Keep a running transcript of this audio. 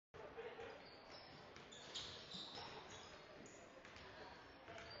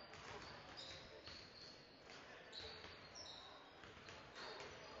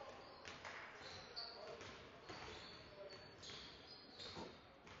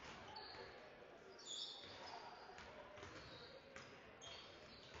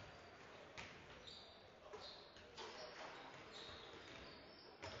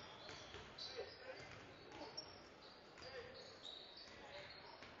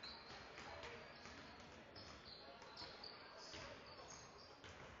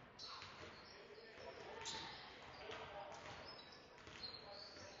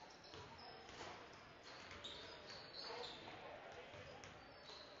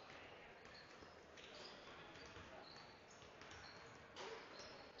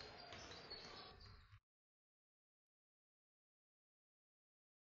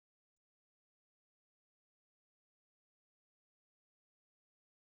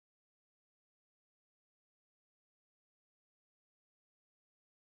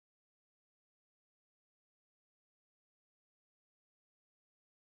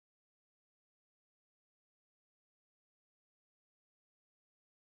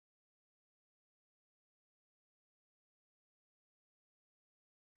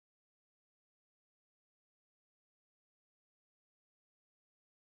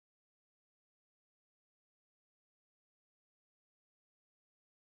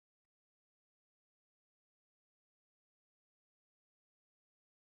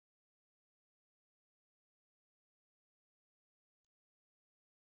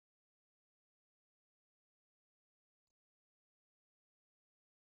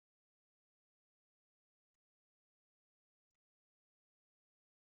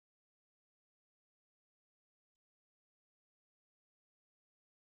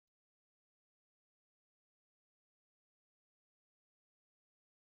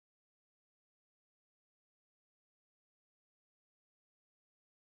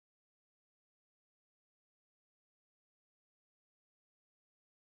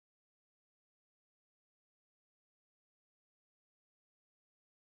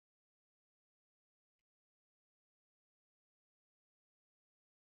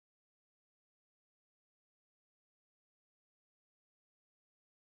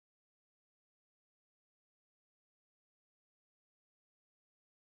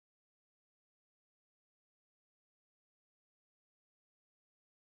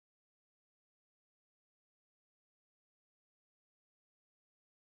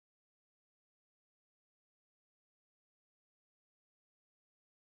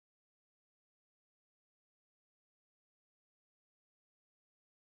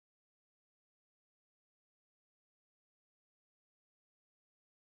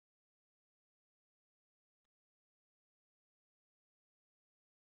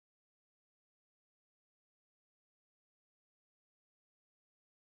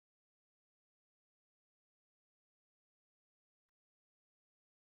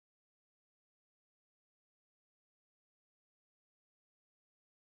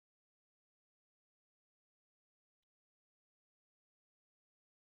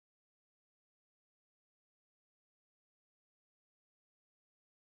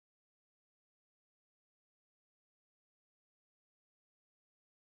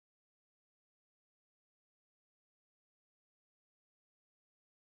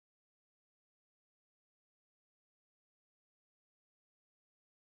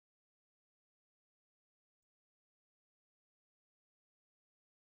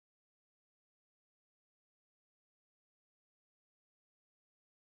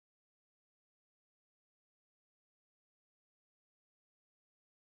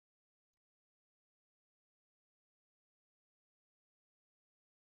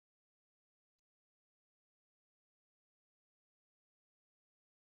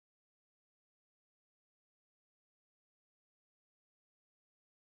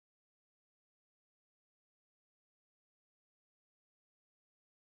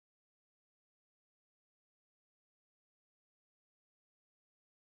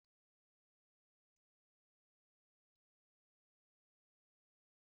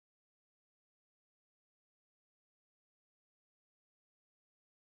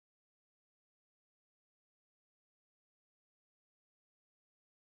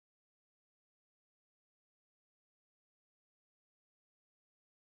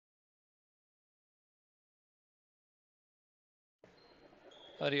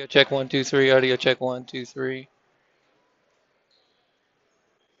Audio check 1 2 3. Audio check 1 2 3.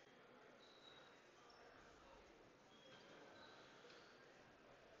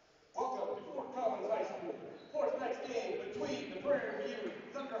 Welcome to Fort Collins High School for tonight's game between the Prairie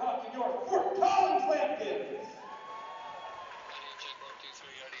Thunderhawks and your Fort Collins Lambkins. Audio check 1 2 3.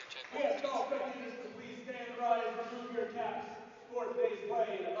 Audio check We ask all spectators to please stand, rise, and remove your caps for today's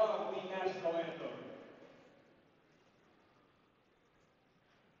playing of the national anthem.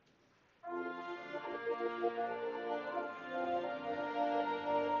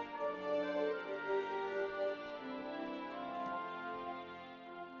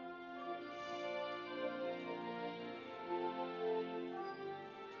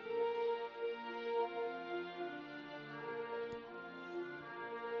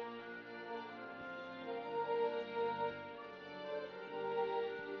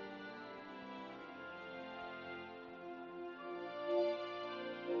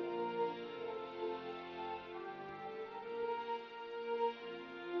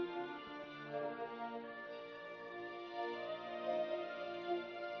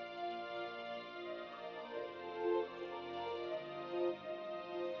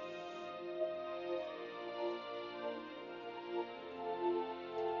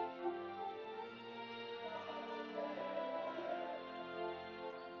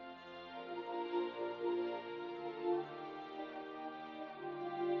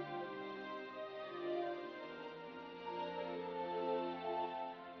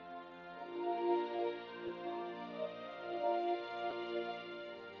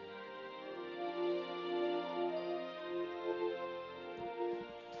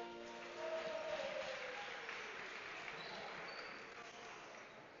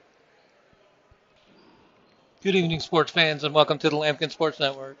 Good evening, sports fans, and welcome to the Lambkin Sports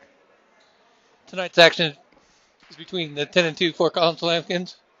Network. Tonight's action is between the 10-2 Fort Collins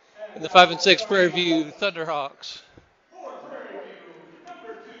Lambkins and the 5-6 Prairie View Thunderhawks. For Prairie View,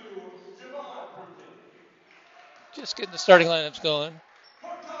 number 2, Javon Bruton. Just getting the starting lineups going.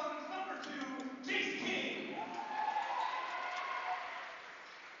 Fort Collins, number 2, Jace King.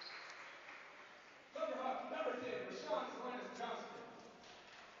 Thunderhawks, number 10, Rashawn Salinas Johnston.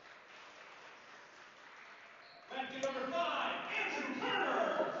 Lambkin, number 5, Andrew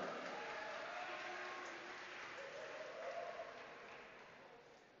Kerner.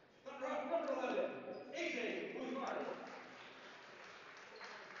 Thunderhawk, number 11, AJ Bouchard.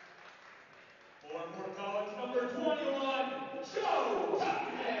 For Fort Collins, number 21, Joe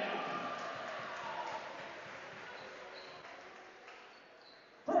Cunningham.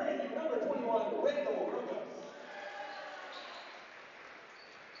 Prairie View, number 21, Randall Rojas.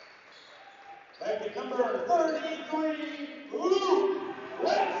 Lambkin, number 33, Luke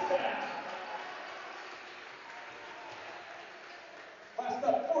Redstaff. Last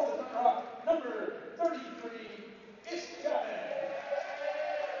up for the Thunderhawks, number 33, Ishjane.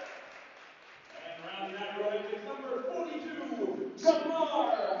 And rounding out your Lambkins, number 42,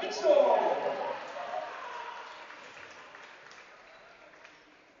 Jamar Mitchell.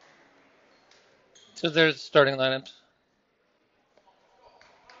 So there's the starting lineups.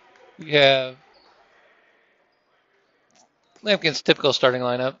 We have Lambkin's typical starting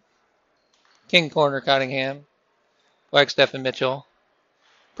lineup. King corner Cottingham, Wagstaff and Mitchell.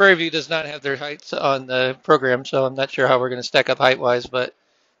 Prairie View does not have their heights on the program, so I'm not sure how we're going to stack up height-wise, but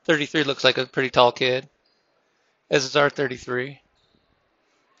 33 looks like a pretty tall kid, as is our 33.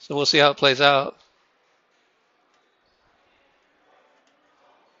 So we'll see how it plays out.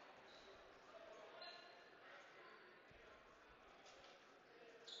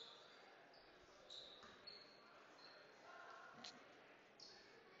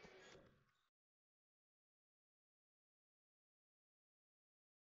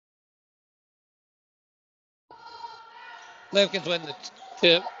 Lambkins win the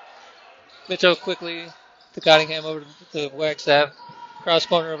tip. Mitchell quickly to Cottingham over to Wagstaff. Cross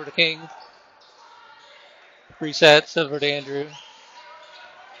corner over to King. Resets over to Andrew.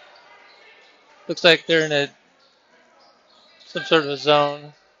 Looks like they're in some sort of a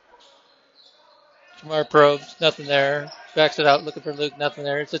zone. Jamar probes, nothing there. Backs it out, looking for Luke, nothing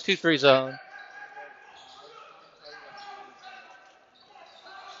there. It's a 2-3 zone.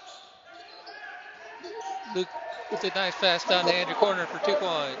 Luke with a nice pass down to Andrew corner for 2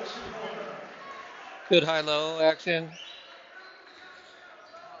 points. Good high-low action.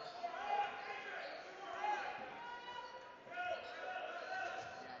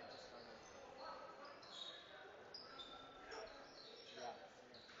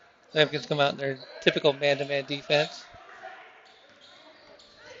 Lambkins come out in their typical man-to-man defense.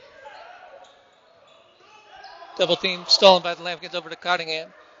 Double team stolen by the Lambkins over to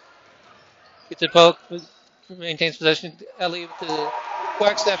Cottingham. Gets a poke, maintains possession. Ellie to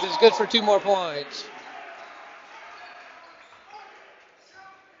Wagstaff is good for 2 more points.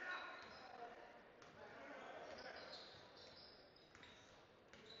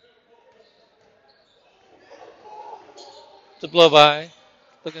 It's a blow by.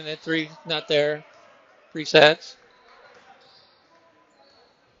 Looking at 3, not there. Resets.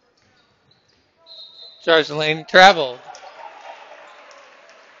 Charge the lane, traveled.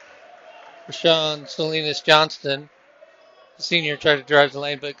 Rashawn Salinas Johnston, the senior, tried to drive the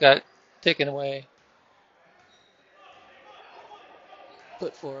lane but got taken away.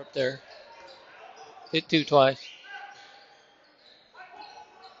 Put 4 up there. Hit 2 twice.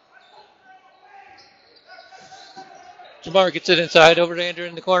 Jamar gets it inside, over to Andrew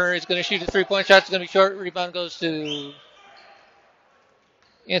in the corner. He's going to shoot a 3-point shot. It's going to be short. Rebound goes to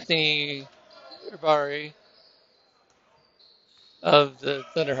Anthony Urbari of the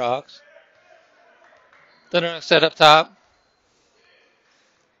Thunderhawks. Thunderhawks set up top.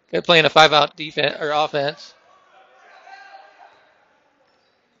 They're playing a 5-out defense or offense.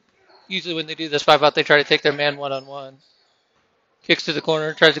 Usually when they do this 5-out, they try to take their man one-on-one. Kicks to the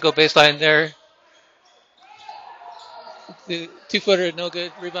corner, tries to go baseline there. The 2-footer, no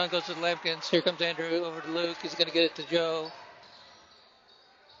good. Rebound goes to the Lambkins. Here comes Andrew over to Luke. He's going to get it to Joe.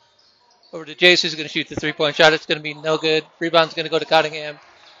 Over to Jace, who's going to shoot the 3-point shot. It's going to be no good. Rebound's going to go to Cottingham.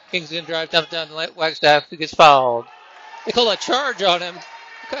 King's going to drive down to Wagstaff, who gets fouled. They call a charge on him.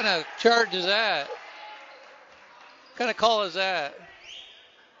 What kind of charge is that? What kind of call is that?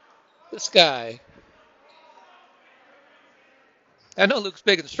 This guy. I know Luke's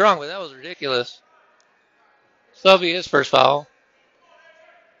big and strong, but that was ridiculous. So that'll be his first foul.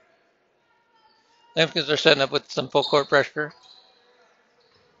 Lambkins are setting up with some full court pressure.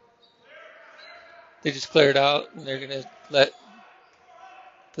 They just cleared out, and they're going to let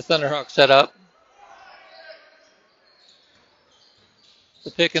the Thunderhawks set up.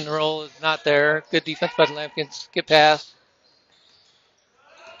 The pick and roll is not there. Good defense by the Lambkins. Get past.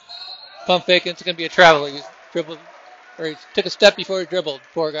 Pump fake. It's going to be a travel. He dribbled, or he took a step before he dribbled.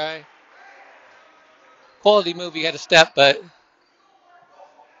 Poor guy. Quality move. He had a step, but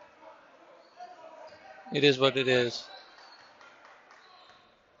it is what it is.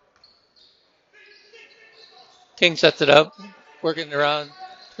 King sets it up, working around,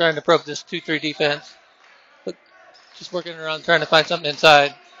 trying to probe this 2-3 defense. But just working around, trying to find something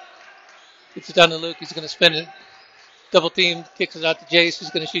inside. Gets it down to Luke. He's going to spin it. Double team, kicks it out to Jace.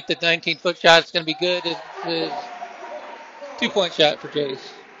 He's going to shoot the 19-foot shot. It's going to be good. It's a 2-point shot for Jace.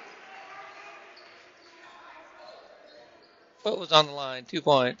 Foot was on the line, 2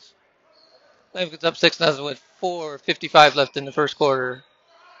 points. Lambkins up 6-0 with 4:55 left in the first quarter.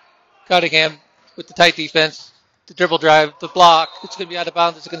 Cottingham with the tight defense. The dribble drive, the block. It's going to be out of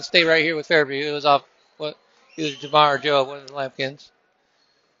bounds. It's going to stay right here with Fairview. It was off either Jamar or Joe, one of the Lambkins.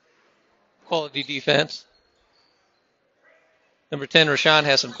 Quality defense. Number 10, Rashawn,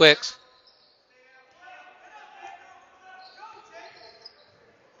 has some quicks.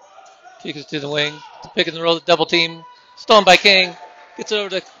 Kicks it to the wing. Pick and roll, the double team. Stolen by King. Gets it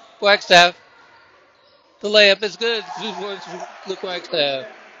over to Wagstaff. The layup is good. Luke Wagstaff.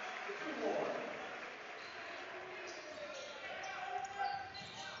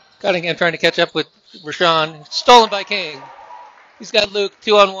 Cottingham trying to catch up with Rashawn. Stolen by King. He's got Luke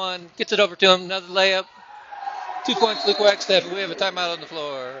 2-on-1. Gets it over to him. Another layup. 2 points, Luke Wagstaff. We have a timeout on the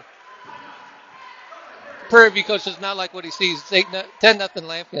floor. Prairie View coach does not like what he sees. 10-0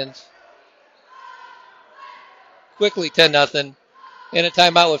 Lambkins. Quickly 10-0. And a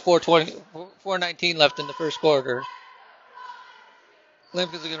timeout with 4:19 left in the first quarter.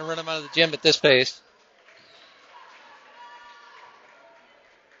 Lambkins are going to run him out of the gym at this pace.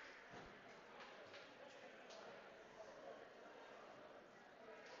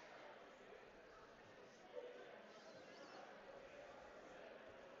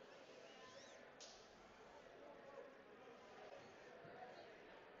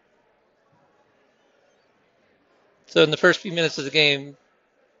 So in the first few minutes of the game,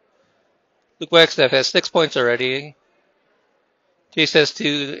 Luke Wagstaff has 6 points already. Jace has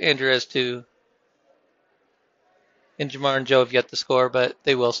 2, Andrew has 2. And Jamar and Joe have yet to score, but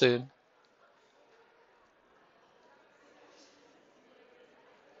they will soon.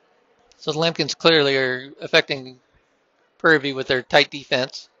 So the Lambkins clearly are affecting Prairie View with their tight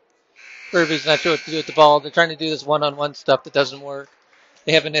defense. Prairie View's not sure what to do with the ball. They're trying to do this one-on-one stuff that doesn't work.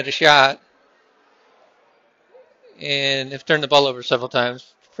 They haven't hit a shot. And have turned the ball over several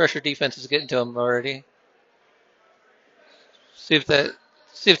times. Pressure defense is getting to them already. See if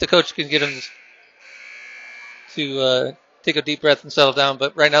the coach can get them to take a deep breath and settle down.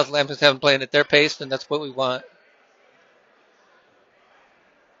 But right now the Lambkins haven't playing at their pace, and that's what we want.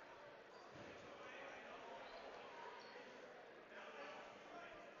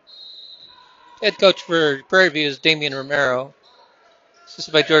 Head coach for Prairie View is Damian Romero,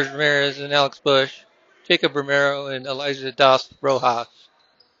 assisted by George Ramirez and Alex Bush, Jacob Romero, and Elijah Dos Rojas.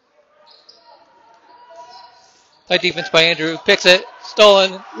 Tight defense by Andrew. Picks it.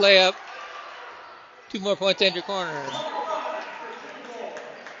 Stolen. Layup. 2 more points, Andrew Corner.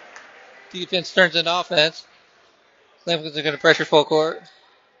 Defense turns into offense. Lambkins are going to pressure full court.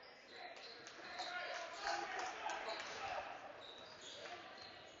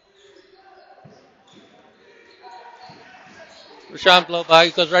 Rashawn blow by.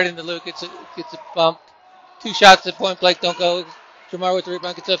 He goes right into Luke. Gets it bumped. 2 shots at point blank don't go. Jamar with the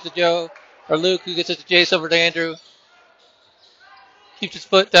rebound gets up to Joe. Or Luke, who gets it to Jace over to Andrew. Keeps his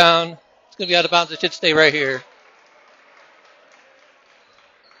foot down. It's going to be out of bounds. It should stay right here.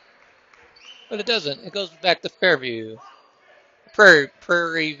 But it doesn't. It goes back to Fairview.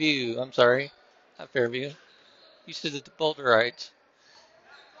 Prairie View. I'm sorry. Not Fairview. Used to the Boulder Heights.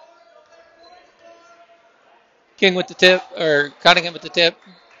 King with the tip, or Cottingham with the tip.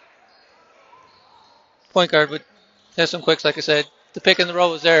 Point guard has some quicks, like I said. The pick and the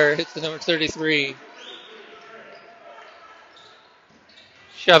roll was there. Hits the number 33.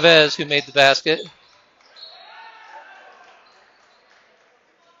 Chavez, who made the basket.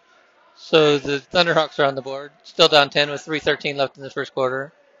 So the Thunderhawks are on the board. Still down 10 with 3:13 left in the first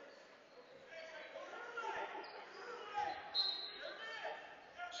quarter.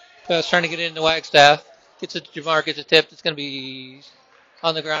 Pass trying to get it into Wagstaff. Gets it to Jamar, gets a tip. It's going to be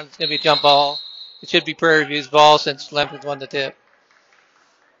on the ground. It's going to be a jump ball. It should be Prairie View's ball since Lambkins won the tip.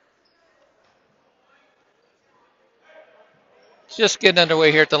 Just getting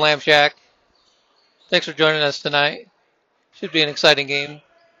underway here at the Lamb Shack. Thanks for joining us tonight. Should be an exciting game.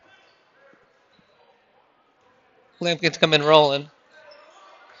 Lambkins come in rolling.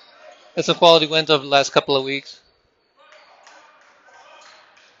 Had some quality wins over the last couple of weeks.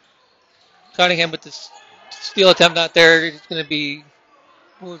 Cottingham with the steal attempt not there. It's going to be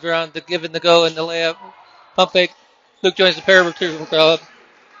moved around to give it the go and the layup. Pump fake. Luke joins the pair retrieval club.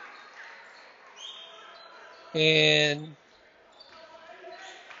 And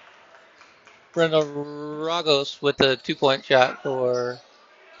Brenda Ragos with the 2-point shot for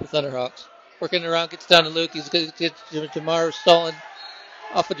the Thunderhawks. Working around, gets down to Luke. He's going to get Jamar stolen.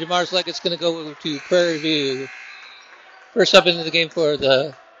 Off of Jamar's leg, it's going to go to Prairie View. First up into the game for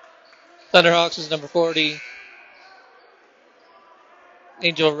the Thunderhawks is number 40,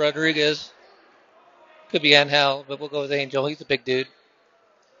 Angel Rodriguez. Could be Angel, but we'll go with Angel. He's a big dude.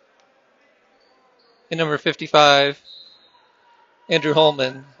 And number 55, Andrew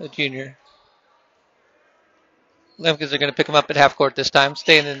Holman, a junior. Lambkins are going to pick him up at half court this time,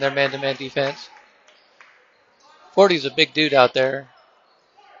 staying in their man-to-man defense. 40's a big dude out there.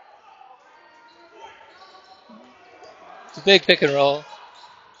 It's a big pick and roll.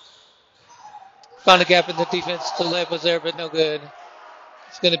 Found a gap in the defense. The layup was there, but no good.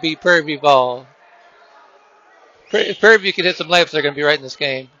 It's going to be Prairie View ball. If Prairie View can hit some layups, they're going to be right in this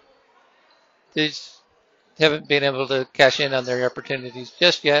game. They just haven't been able to cash in on their opportunities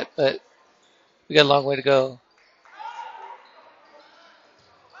just yet, but we got a long way to go.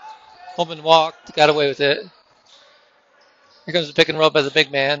 Holman walked, got away with it. Here comes the pick and roll by the big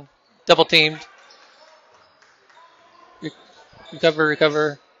man. Double teamed.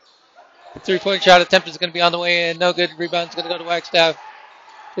 Recover. 3-point shot attempt is going to be on the way in. No good. Rebound's going to go to Wagstaff.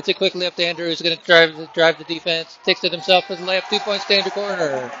 Gets it quickly up to Andrew, who's going to drive the defense. Takes it himself for the layup. 2 points to Andrew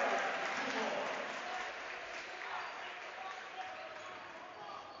Corner.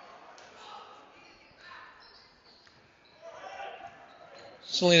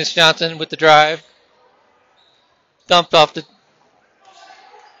 Salinas Johnson with the drive. Dumped off to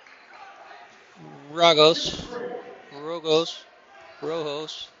Rogos.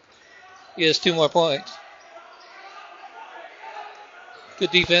 He has 2 more points.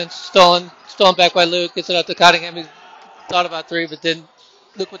 Good defense. Stolen back by Luke. Gets it out to Cottingham. He thought about 3, but didn't.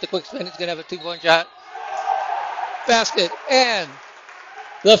 Luke with the quick spin. He's going to have a 2-point shot. Basket and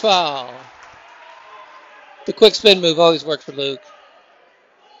the foul. The quick spin move always works for Luke.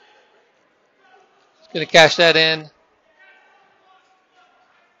 He's going to cash that in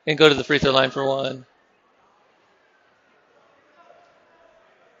and go to the free throw line for 1.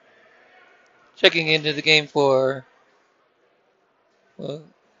 Checking into the game for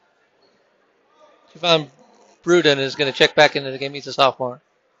Javon Bruden is going to check back into the game. He's a sophomore.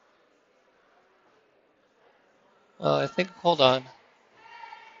 I think, hold on.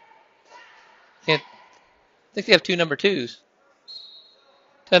 I think they have two number twos.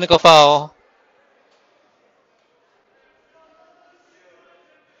 Technical foul.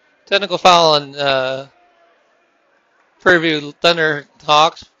 Technical foul on Prairie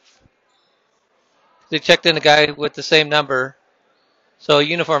Thunderhawks. They checked in a guy with the same number. So a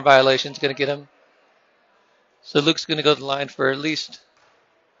uniform violation is going to get him. So Luke's going to go to the line for at least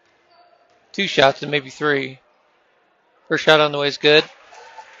 2 shots and maybe 3. First shot on the way is good.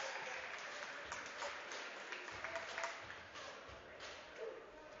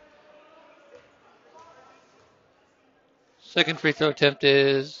 Second free throw attempt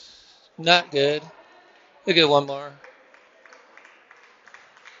is not good. He'll get one more.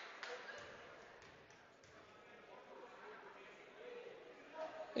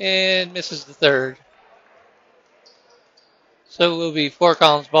 And misses the third. So it will be Fort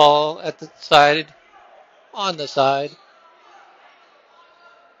Collins ball at the side, on the side.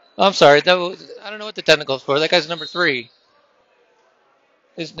 Oh, I'm sorry. I don't know what the technical's for. That guy's number 3.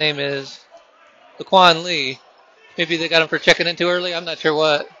 His name is Laquan Lee. Maybe they got him for checking in too early. I'm not sure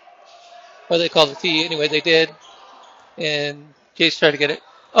what they called the T. Anyway, they did. And Jace tried to get it.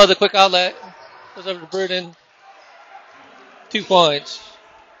 Oh, the quick outlet goes over to Bruton. 2 points.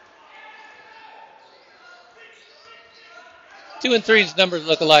 2 and 3's numbers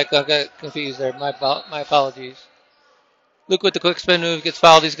look alike. I got confused there. My apologies. Luke with the quick spin move gets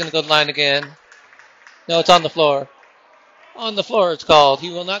fouled. He's going to go to the line again. No, it's on the floor. On the floor, it's called.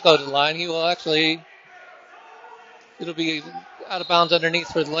 He will not go to the line. He will actually. It'll be out of bounds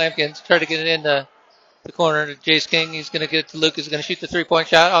underneath for the Lambkins. Try to get it in the corner to Jace King. He's going to get it to Luke. He's going to shoot the 3-point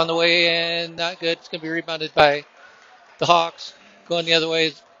shot on the way, and not good. It's going to be rebounded by the Hawks. Going the other way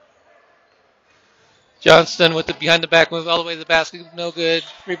is Johnston with the behind the back move all the way to the basket. No good.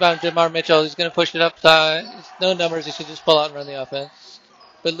 Rebound Jamar Mitchell. He's going to push it up. No numbers. He should just pull out and run the offense.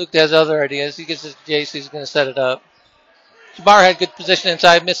 But Luke has other ideas. He gets it to Jace. He's going to set it up. Jamar had good position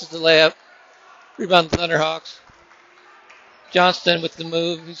inside. Misses the layup. Rebound the Thunderhawks. Johnston with the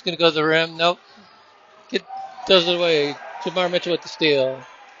move. He's going to go to the rim. Nope. Does it away. Jamar Mitchell with the steal.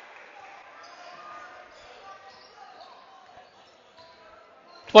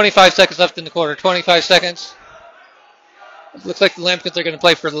 .25 seconds left in the quarter. 25 seconds. It looks like the Lambkins are going to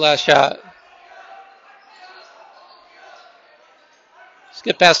play for the last shot.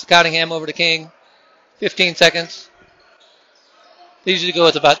 Skip past Cottingham over to King. 15 seconds. They usually go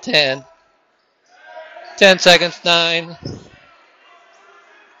with about 10. 10 seconds. 9.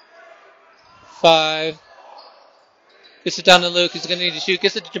 5. Gets it down to Luke. He's going to need to shoot.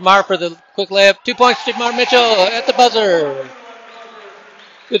 Gets it to Jamar for the quick layup. 2 points to Jamar Mitchell at the buzzer.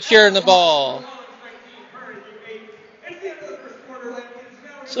 Good share in the ball.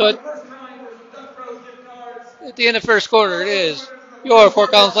 So at the end of first quarter, it is your Fort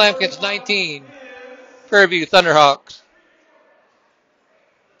Collins Lambkins 19. Prairie Thunderhawks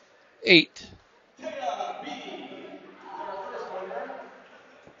 8.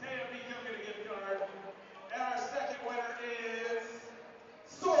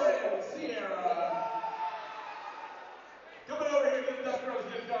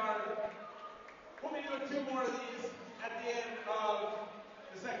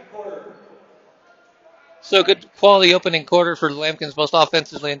 So good quality opening quarter for the Lambkins, both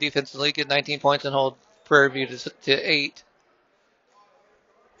offensively and defensively. Get 19 points and hold Prairie View to 8.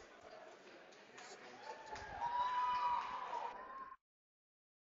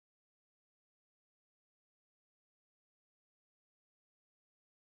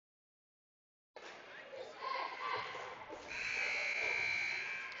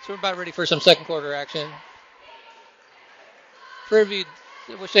 So we're about ready for some second quarter action. Prairie View,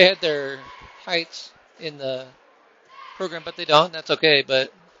 I wish they had their heights in the program, but they don't. That's okay,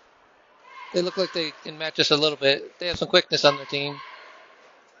 but they look like they can match us a little bit. They have some quickness on their team.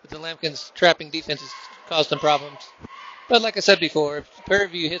 But the Lambkins' trapping defense has caused them problems. But like I said before, if Prairie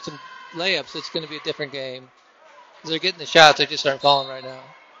View hits some layups, it's going to be a different game. They're getting the shots, they just aren't falling right now.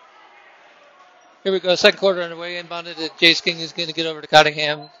 Here we go, second quarter underway. Inbounded to Jace King, who's going to get over to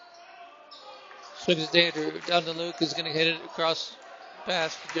Cottingham. Swings it down to Luke, who's going to hit it across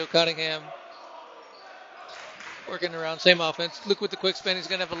past Joe Cottingham. Working around, same offense. Luke with the quick spin, he's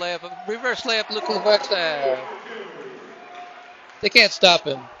going to have a layup. A reverse layup, Luke with the backstab. They can't stop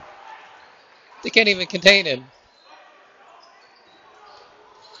him. They can't even contain him.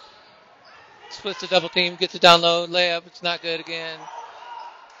 Splits the double team, gets it down low, layup, it's not good again.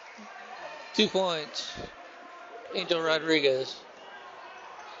 2 points. Angel Rodriguez.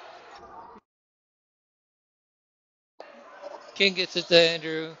 King gets it to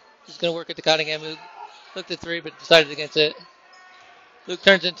Andrew. He's going to work at the Cottingham, who looked at 3 but decided against it. Luke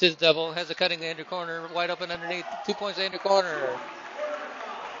turns into the double, has a cutting Andrew corner, wide open underneath. 2 points Andrew corner.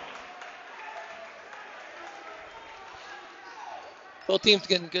 Both teams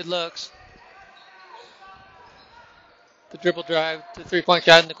getting good looks. The dribble drive, the 3-point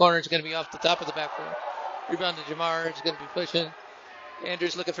shot in the corner is going to be off the top of the backboard. Rebound to Jamar, is going to be pushing.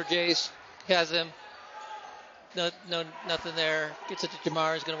 Andrew's looking for Jace, has him. Nothing there. Gets it to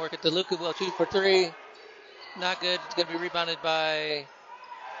Jamar, is going to work it to Luke, who will shoot for 3. Not good. It's going to be rebounded by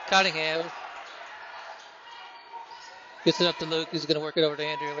Cottingham. Gets it up to Luke, who's going to work it over to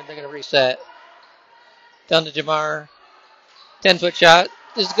Andrew, and they're going to reset. Down to Jamar. 10-foot shot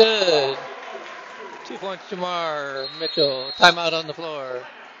is good. 2 points, Jamar Mitchell. Timeout on the floor.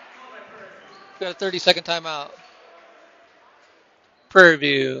 Got a 30-second timeout. Prairie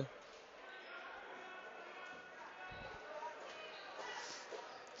View.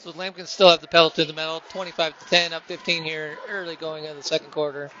 So Lambkins still have the pedal to the metal. 25-10, up 15 here, early going into the second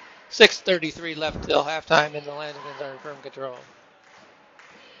quarter. 6:33 left till halftime, and the Lambkins are in firm control.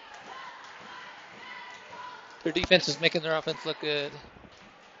 Their defense is making their offense look good.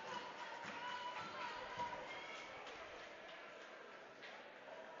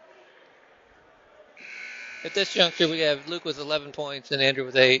 At this juncture, we have Luke with 11 points and Andrew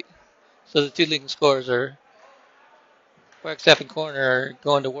with 8. So the two leading scorers are Wagstaff and Corner are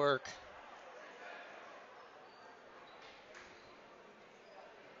going to work.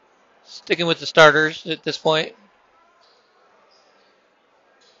 Sticking with the starters at this point.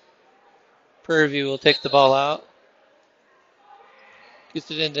 Prairie View will take the ball out. Gets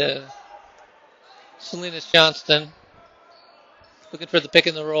it into Salinas Johnston. Looking for the pick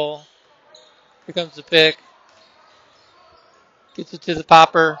and the roll. Here comes the pick. Gets it to the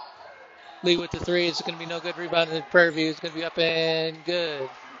popper. Lee with the 3. It's going to be no good. Rebound in Prairie View. It's going to be up and good.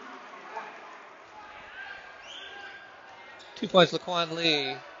 2 points, Laquan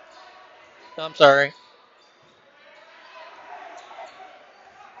Lee. No, I'm sorry.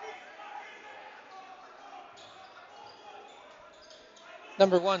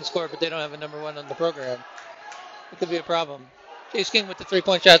 Number 1 scored, but they don't have a number 1 on the program. It could be a problem. Chase King with the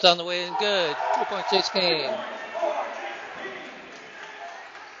 3-point shots on the way and good. 2 points, Chase King.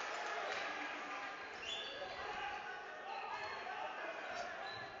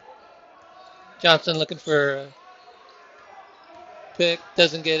 Johnson looking for a pick.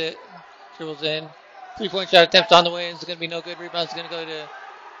 Doesn't get it. Dribbles in. 3-point shot attempt on the way. It's going to be no good. Rebound's going to go to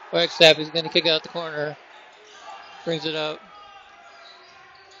Wagstaff. He's going to kick it out the corner. Brings it up.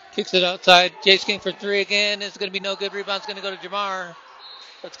 Kicks it outside. Jace King for 3 again. It's going to be no good. Rebound's going to go to Jamar.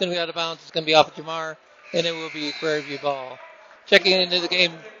 That's going to be out of bounds. It's going to be off of Jamar. And it will be Prairie View ball. Checking into the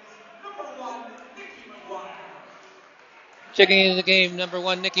game. Checking into the game, number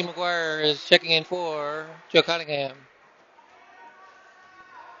 1, Nikki McGuire is checking in for Joe Cottingham.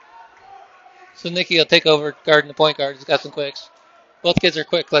 So Nikki will take over guarding the point guard. He's got some quicks. Both kids are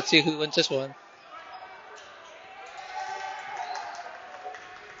quick. Let's see who wins this one.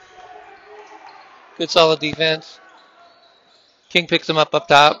 Good solid defense. King picks him up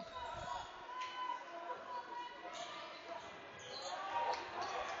top.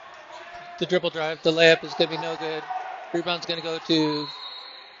 The dribble drive, the layup is going to be no good. Rebound's going to go to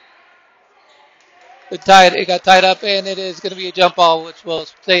it got tied up, and it is going to be a jump ball, which will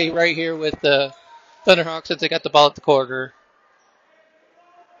stay right here with the Thunderhawks since they got the ball at the quarter.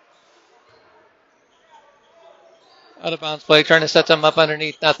 Out of bounds play, trying to set them up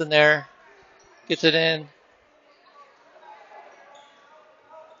underneath. Nothing there. Gets it in.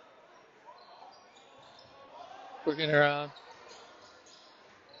 Working around.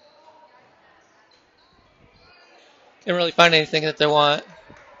 Can't really find anything that they want.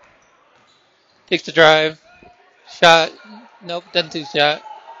 Takes the drive. Shot. Nope, doesn't do shot.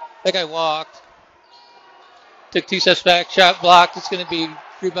 That guy walked. Took 2 steps back. Shot blocked. It's going to be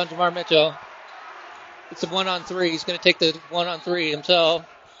rebound Jamar Mitchell. It's a 1-on-3. He's going to take the 1-on-3 himself.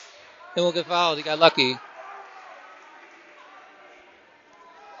 Then we'll get fouled. He got lucky.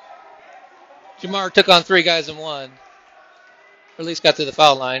 Jamar took on 3 guys and won. Or at least got to the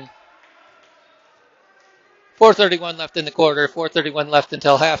foul line. 4:31 left in the quarter. 4:31 left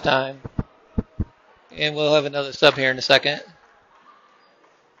until halftime. And we'll have another sub here in a second.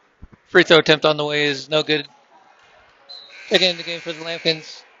 Free throw attempt on the way is no good. Check in the game for the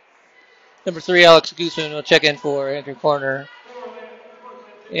Lambkins. Number 3, Alex Guzman will check in for Andrew Corner.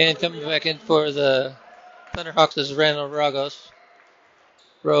 And coming back in for the Thunderhawks is Randall Rogos.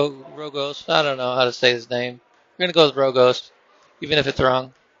 Rogos. I don't know how to say his name. We're going to go with Rogos, even if it's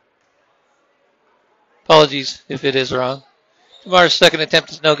wrong. Apologies if it is wrong. Jamar's second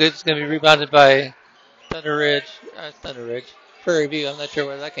attempt is no good. It's going to be rebounded by Thunder Ridge. Prairie View. I'm not sure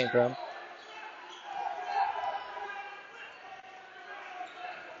where that came from.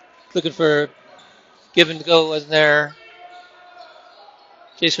 Looking for give and go, wasn't there?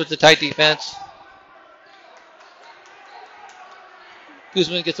 Chase with the tight defense.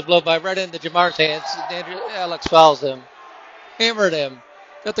 Guzman gets a blow by right into Jamar's hands. Alex fouls him. Hammered him.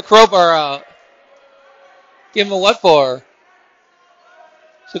 Got the crowbar out. Give him a what for?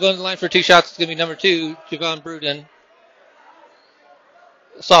 So going to the line for 2 shots is going to be number 2, Javon Bruden,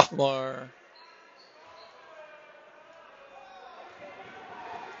 sophomore.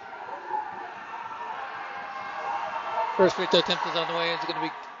 First free throw attempt is on the way. It's going to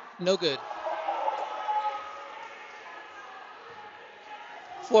be no good.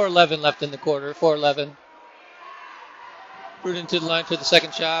 4:11 left in the quarter. 4:11. Bruden to the line for the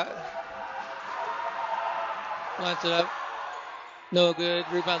second shot. Lines it up. No good.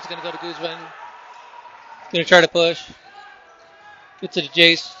 Rebound's going to go to Guzman. Going to try to push. Gets it to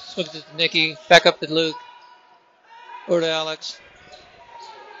Jace. Swings it to Nicky. Back up to Luke. Over to Alex.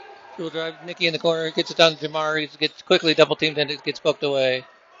 Dribble drive. Nicky in the corner. Gets it down to Jamar. He gets quickly double teamed and it gets poked away.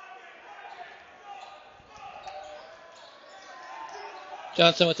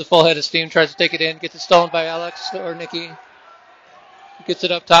 Johnson with the full head of steam tries to take it in. Gets it stolen by Alex or Nicky. Gets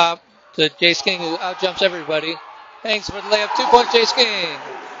it up top to Jace King, who outjumps everybody. Hangs for the layup. 2-point Jace King.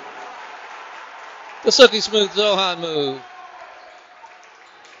 The silky smooth Zohan move.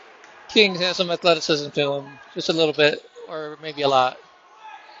 King has some athleticism to him. Just a little bit, or maybe a lot.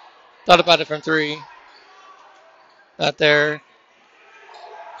 Thought about it from 3. Not there.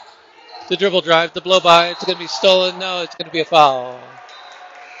 The dribble drive, the blow by. It's going to be stolen. No, it's going to be a foul.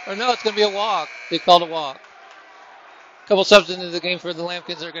 Or no, it's going to be a walk. They called a walk. A couple subs into the game for the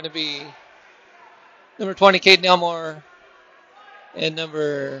Lambkins are going to be number 20, Caden Elmore, and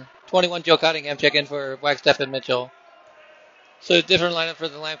number 21, Joe Cottingham, check in for Wagstaff and Mitchell. So a different lineup for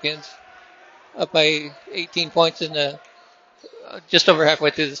the Lambkins. Up by 18 points in the just over halfway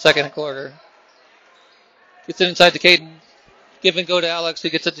through the second quarter. Gets it inside to Caden. Give and go to Alex, who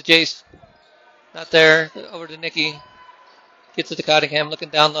gets it to Jace. Not there. Over to Nicky. Gets it to Cottingham, looking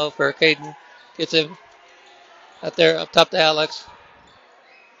down low for Caden. Gets him out there, up top to Alex.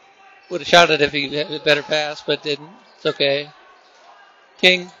 Would have shot it if he had a better pass, but didn't. It's okay.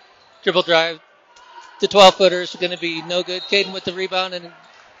 King, dribble drive. The 12-footers are going to be no good. Caden with the rebound and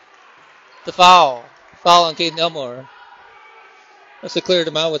the foul. Foul on Caden Elmore. Must have cleared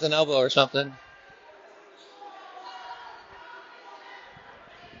him out with an elbow or something.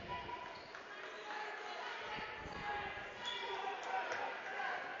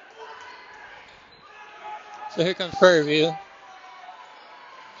 So here comes Prairie View.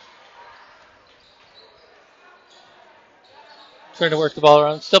 Trying to work the ball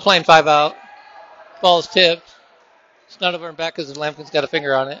around. Still playing 5 out. Ball is tipped. It's not over and back because the Lambkin's got a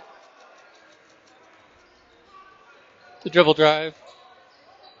finger on it. The dribble drive.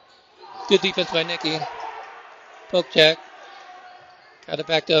 Good defense by Nicky. Poke check. Got it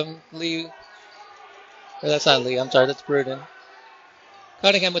back to Lee. Or that's not Lee. I'm sorry. That's Bruden.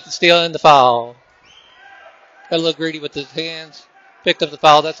 Cunningham with the steal and the foul. Got a little greedy with his hands. Picked up the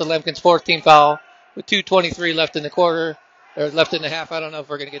foul. That's the Lambkin's 4th team foul with 2:23 left in the quarter. Or left in the half. I don't know if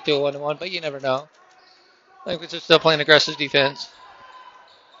we're going to get to a 1-1, but you never know. Lambkins are still playing aggressive defense.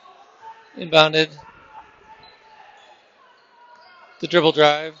 Inbounded. The dribble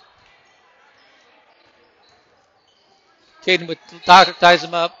drive. Caden with ties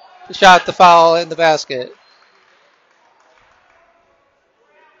him up. The shot, the foul, and the basket.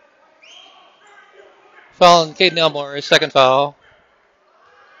 Foul on Caden Elmore, his 2nd foul.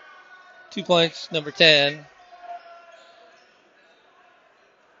 2 points, number 10.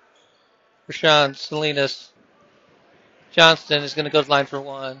 Rashawn Salinas Johnston is going to go to the line for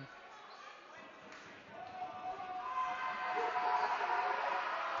 1.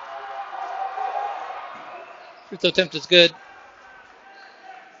 Free throw attempt is good.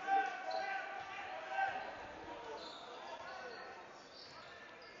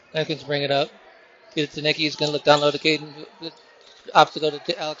 Lambkins bring it up. Get it to Nicky. He's going to look down low to Caden. Opts to go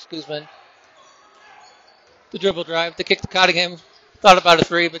to Alex Guzman. The dribble drive. The kick to Cottingham. Thought about a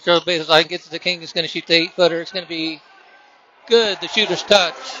 3, but Joe baseline gets to the King. He's going to shoot the 8-footer. It's going to be good. The shooter's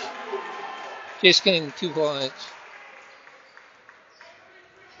touch. Jace King, 2 points.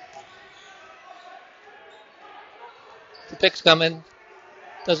 The pick's coming.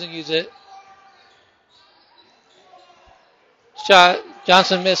 Doesn't use it. Shot.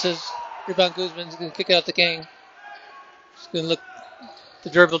 Johnson misses. Rebound Guzman's going to kick it out to King. He's going to look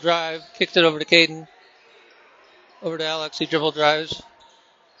the dribble drive. Kicks it over to Caden. Over to Alex. He dribble drives.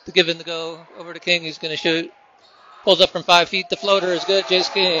 The give and the go. Over to King. He's going to shoot. Pulls up from 5 feet. The floater is good.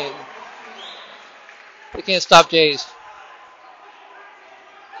 Jace King. They can't stop Jace.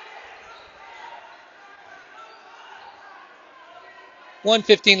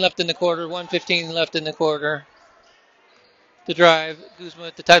 $1:15 left in the quarter. 1:15 left in the quarter. The drive. Guzman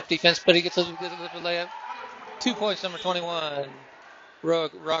with the tight defense, but he gets a good layup. 2 points, number 21.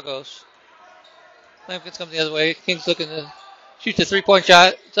 Ragos. Lambkins comes the other way. King's looking to shoot the 3-point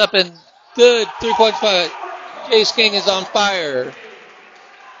shot. It's up and good. 3-point shot. Jace King is on fire.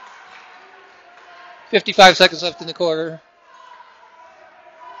 55 seconds left in the quarter.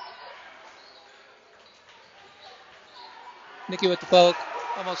 Nicky with the poke.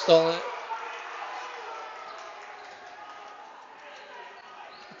 Almost stole it.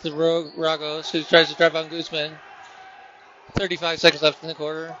 It's the Ragos who tries to drive on Guzman. 35 seconds left in the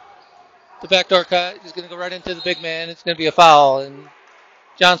quarter. The backdoor cut is going to go right into the big man. It's going to be a foul, and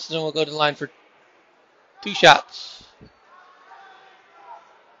Johnston will go to the line for 2 shots.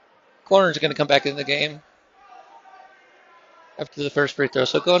 Corner's going to come back in the game after the first free throw.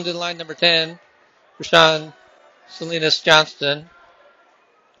 So going to the line, number 10, Rashawn Salinas Johnston.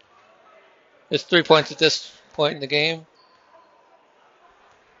 It's 3 points at this point in the game.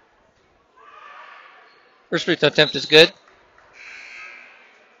 First free throw attempt is good.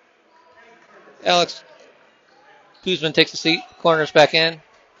 Alex Guzman takes a seat. Corner's back in.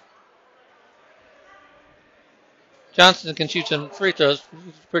 Johnston can shoot some free throws.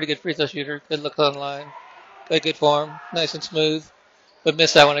 He's a pretty good free throw shooter. Good look on the line. Got good form. Nice and smooth. But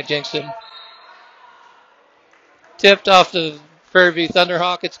missed that one at jinxed him. Tipped off the Prairie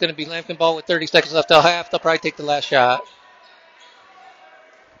Thunderhawk. It's going to be Lambkin ball with 30 seconds left till half. They'll probably take the last shot.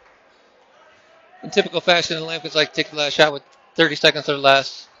 In typical fashion, the Lambkins like to take the last shot with 30 seconds or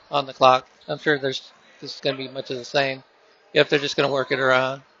less on the clock. I'm sure this is going to be much of the same. Yep, they're just going to work it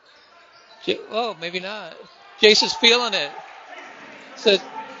around. Oh, maybe not. Jace is feeling it. Said,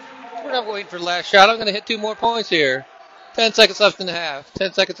 we're not waiting for the last shot. I'm going to hit 2 more points here. 10 seconds left in the half.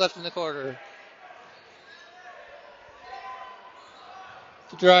 10 seconds left in the quarter.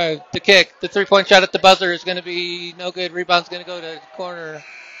 The drive, the kick, the 3-point shot at the buzzer is going to be no good. Rebound's going to go to the corner.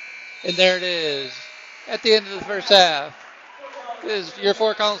 And there it is. At the end of the first half. This is your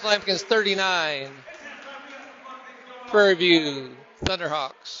Fort Collins Lambkins 39. Prairie View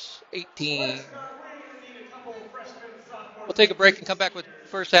Thunderhawks 18. We'll take a break and come back with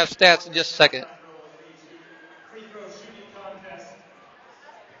first half stats in just a second.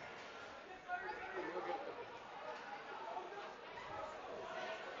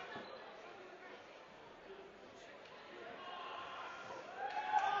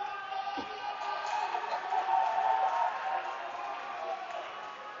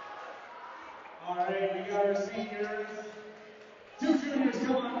 All right, we got our seniors. 2 juniors,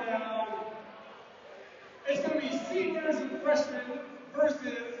 come on down. It's going to be seniors and freshmen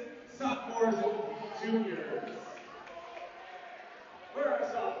versus sophomores and juniors. Where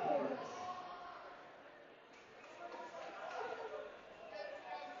are sophomores?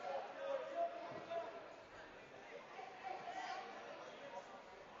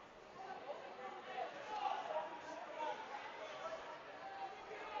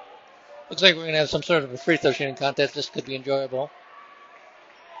 Looks like we're going to have some sort of a free throw shooting contest. This could be enjoyable.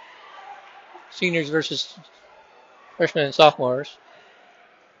 Seniors versus freshmen and sophomores.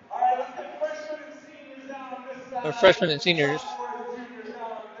 All right, let's get freshmen and seniors down on this side. Or freshmen and seniors. Sophomores and juniors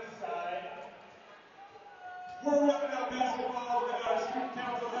down on this side. We're wrapping up basketball with our student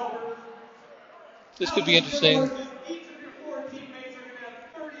council helpers. This could be interesting. Each of your 4 teammates are going to have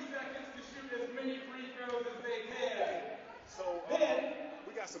 30 seconds to shoot as many free throws as they can. So then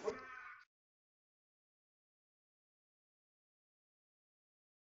we got some.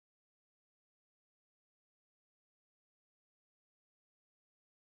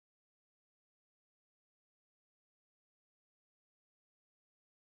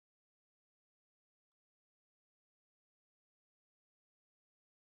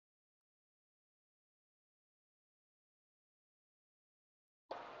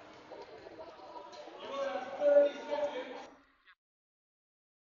 You will have 30 seconds.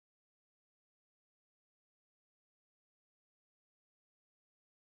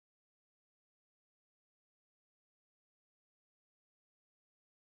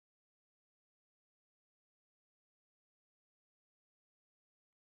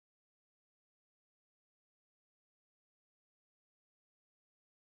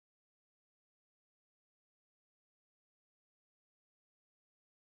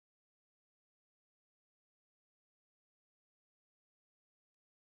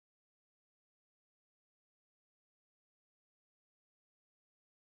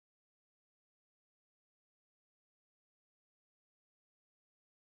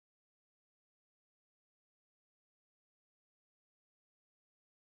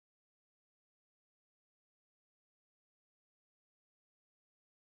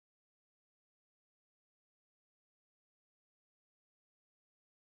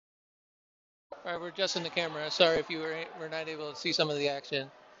 All right, we're adjusting the camera. Sorry if you were not able to see some of the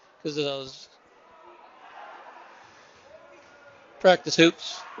action because of those practice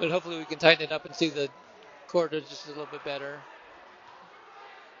hoops, but hopefully we can tighten it up and see the court just a little bit better.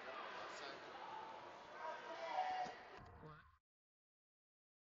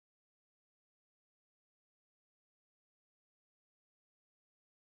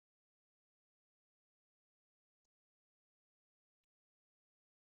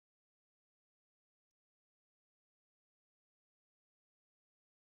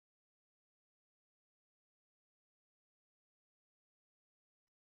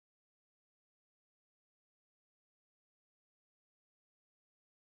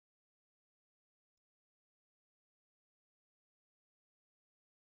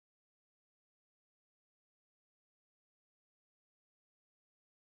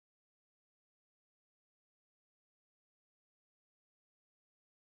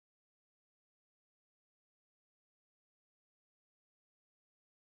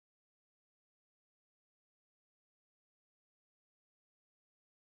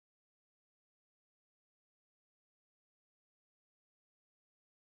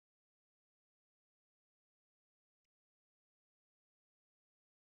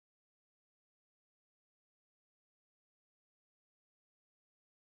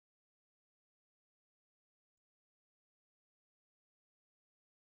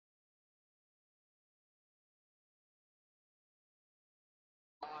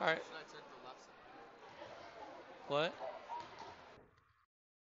 All right. What?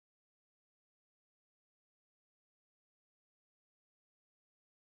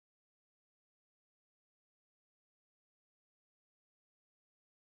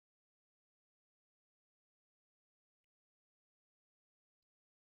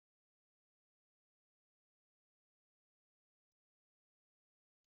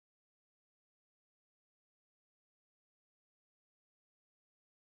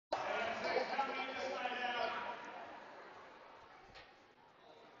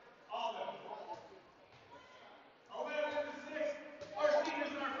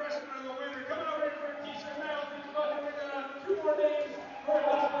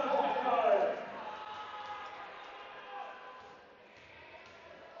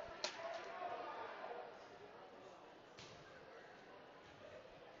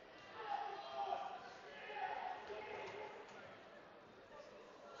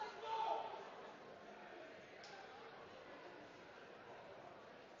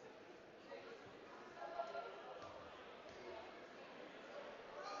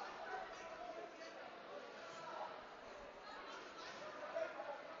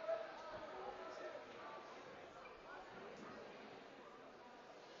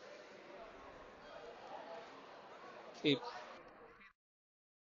 Keep.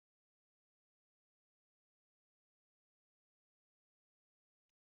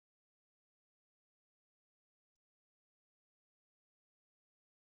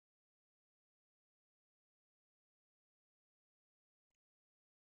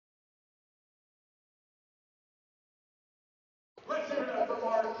 Let's hear it up for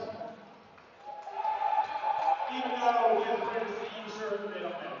Mark. Even though he has a pair of CE shirts, they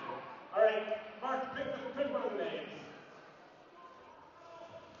don't matter. All right, Mark, pick one of the names.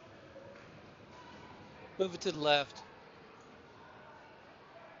 Move it to the left.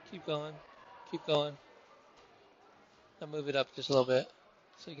 Keep going. Keep going. Now move it up just a little bit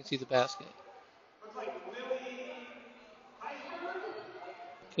so you can see the basket. Looks like Lily Heisberg.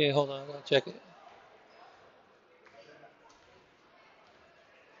 Okay, hold on. I'll check it.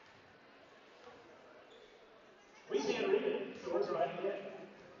 We can't read it, so we're trying again.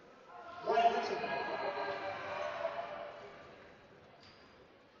 Right, that's it.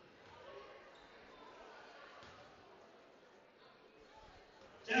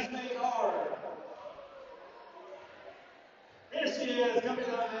 Jasmine R. Here she is, coming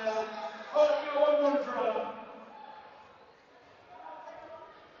on now. Oh, we got one more drop.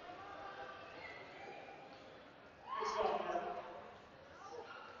 Good stuff, Mark.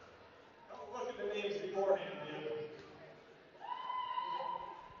 Don't look at the names beforehand, dude.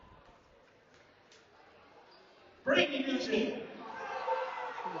 Brady Nugent.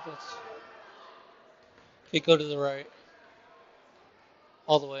 Okay, go to the right.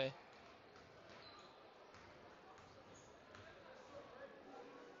 All the way.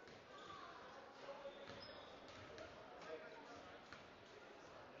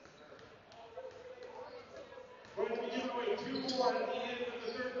 We're going to be giving away 2 more at the end of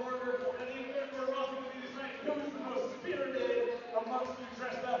the third quarter. At the end of the third quarter, we're also going to be deciding who's the most spirited amongst you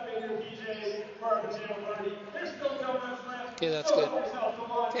dressed up in your PJs for our pajama party. There's still donuts left. Okay, that's Go good. help yourself to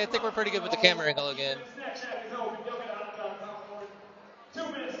lunch. Yeah, I think we're pretty good with the camera angle again. Snack Shack is open. You'll get hot dogs, popcorn.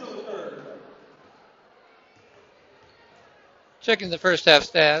 2 minutes till the third. Checking the first half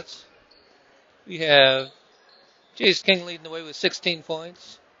stats, we have Jace King leading the way with 16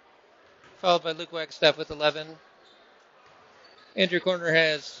 points, followed by Luke Wagstaff with 11. Andrew Corner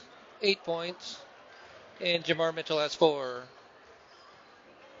has 8 points, and Jamar Mitchell has 4.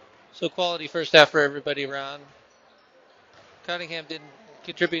 So quality first half for everybody around. Cottingham didn't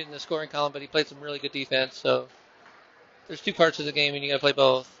contribute in the scoring column, but he played some really good defense. So there's 2 parts of the game, and you got to play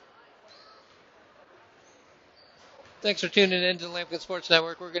both. Thanks for tuning in to the Lambkin Sports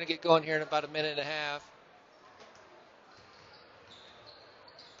Network. We're going to get going here in about a minute and a half.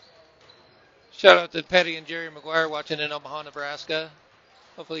 Shout out to Petty and Jerry McGuire watching in Omaha, Nebraska.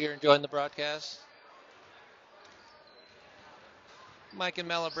 Hopefully you're enjoying the broadcast. Mike and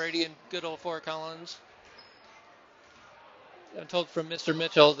Malabrady and good old Fort Collins. I'm told from Mr.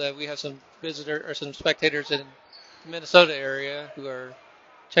 Mitchell that we have some some spectators in the Minnesota area who are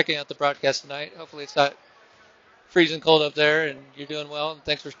checking out the broadcast tonight. Hopefully it's not freezing cold up there and you're doing well, and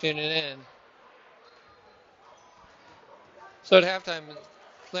thanks for tuning in. So at halftime,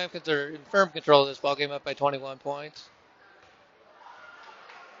 Lambkins are in firm control of this ball game, up by 21 points.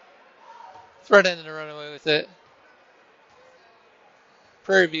 Threat ending to run away with it.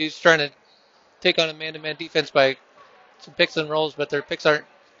 Prairie View's trying to take on a man-to-man defense by some picks and rolls, but their picks aren't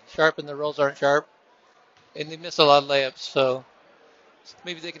sharp and their rolls aren't sharp. And they miss a lot of layups, so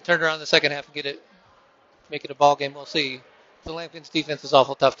maybe they can turn around in the second half and make it a ball game. We'll see. The Lambkins defense is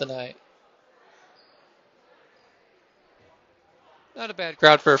awful tough tonight. Not a bad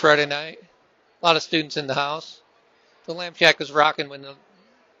crowd for a Friday night. A lot of students in the house. The Lamb Shack was rocking when the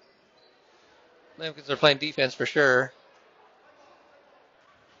Lambkins are playing defense for sure.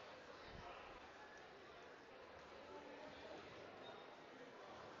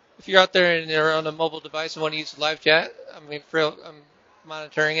 If you're out there and you're on a mobile device and want to use the live chat, I'm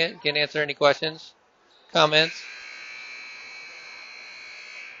monitoring it. You can answer any questions, comments.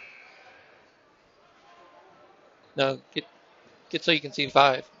 No, get so you can see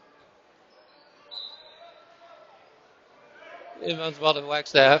 5. Inbounds ball to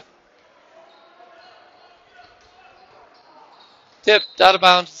Wagstaff. Tipped out of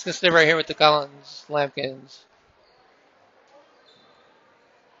bounds. It's going to stay right here with the Collins Lambkins.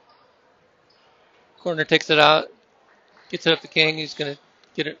 Corner takes it out. Gets it up to King. He's going to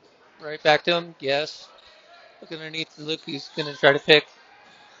get it right back to him. Yes. Looking underneath the look. He's going to try to pick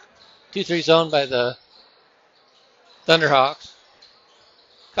 2-3 zone by the Thunderhawks.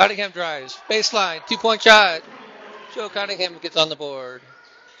 Cottingham drives. Baseline. 2-point shot. Joe Cottingham gets on the board.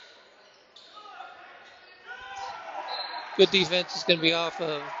 Good defense is going to be off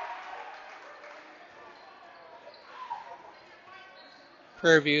of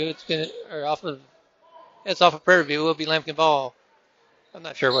Prairie View. It's off of Prairie View. It will be Lambkin ball. I'm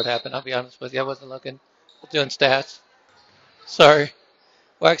not sure what happened. I'll be honest with you. I wasn't looking. I was doing stats. Sorry.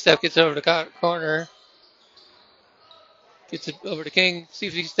 Wagstaff gets over to corner. Gets it over to King. See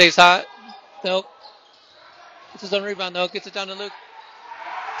if he stays hot. Nope. Gets his own rebound though. Gets it down to Luke.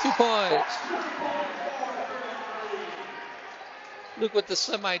 2 points. Luke with the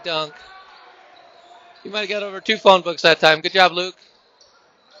semi-dunk. He might have got over 2 phone books that time. Good job, Luke.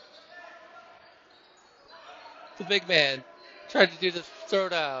 The big man tried to do the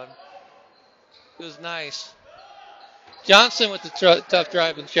throwdown. It was nice. Johnson with the tough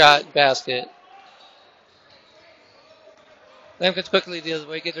drive and shot and basket. Lambkins quickly the other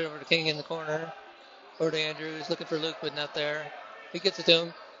way. Get it over to King in the corner. Over to Andrew. He's looking for Luke, but not there. He gets it to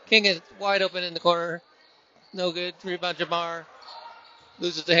him. King is wide open in the corner. No good. Rebound Jamar.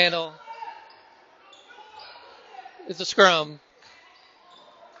 Loses the handle. It's a scrum.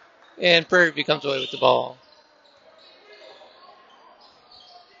 And Prairie View comes away with the ball.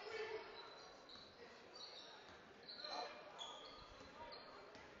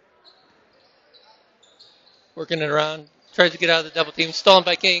 Working it around. Tries to get out of the double team. Stolen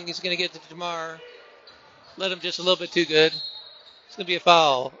by King. He's going to get it to Jamar. Let him just a little bit too good. It's going to be a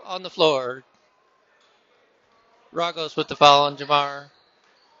foul on the floor. Ragos with the foul on Jamar.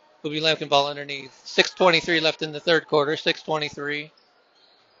 Will be Lambkin ball underneath. 6:23 left in the third quarter. 6:23.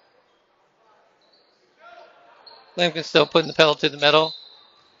 Lambkin still putting the pedal to the metal.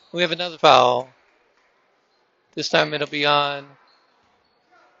 We have another foul. This time it'll be on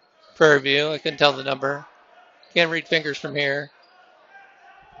Prairie View. I couldn't tell the number. Can't read fingers from here.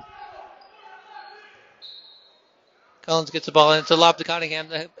 Collins gets the ball in. It's a lob to Cottingham.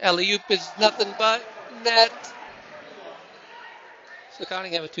 The alley-oop is nothing but net. So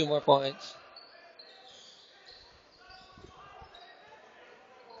Cottingham with 2 more points.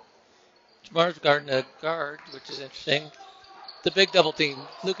 Jamar's guarding a guard, which is interesting. The big double team.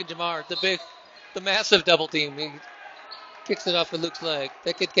 Luke and Jamar, the massive double team. He kicks it off with Luke's leg.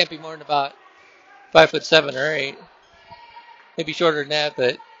 That kid can't be more than about 5'7" or 8. Maybe shorter than that,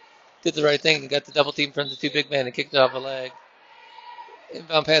 but did the right thing and got the double team from the two big men and kicked it off a leg.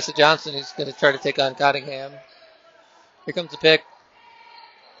 Inbound pass to Johnson, who's going to try to take on Cottingham. Here comes the pick.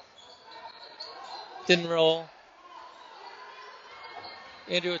 Didn't roll.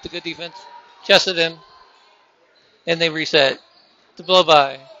 Andrew with the good defense. Chested him. And they reset. The blow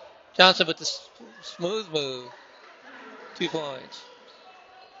by. Johnson with the smooth move. 2 points.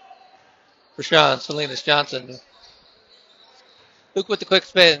 Rashawn Salinas Johnson. Luke with the quick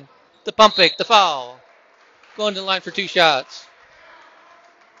spin. The pump fake. The foul. Going to the line for 2 shots.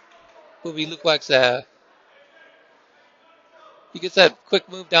 Will be Luke Wagstaff. He gets that quick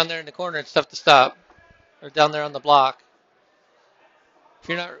move down there in the corner. It's tough to stop. Or down there on the block. If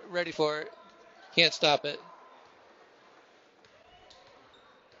you're not ready for it, you can't stop it.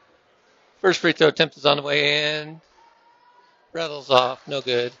 First free throw attempt is on the way in. Rattles off. No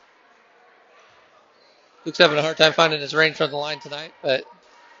good. Luke's having a hard time finding his range from the line tonight, but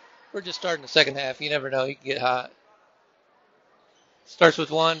we're just starting the second half. You never know. He can get hot. Starts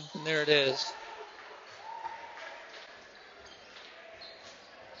with 1, and there it is.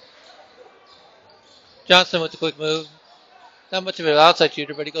 Johnson with the quick move. Not much of an outside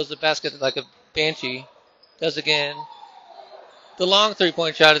shooter, but he goes to the basket like a banshee. Does again. The long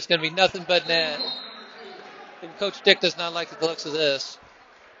 3-point shot is going to be nothing but net. And Coach Dick does not like the looks of this.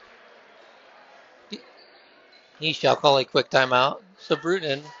 He shall call a quick timeout. So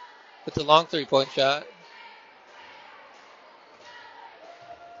Bruton with the long 3-point shot.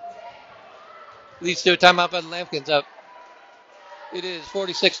 Leads to a timeout by the Lambkins up. It is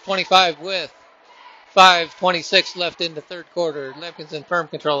 46-25 with 5:26 left in the third quarter. Lambkins in firm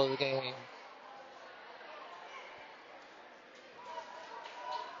control of the game.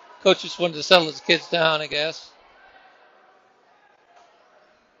 Coach just wanted to settle his kids down, I guess.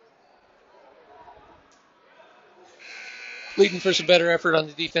 Pleading for some better effort on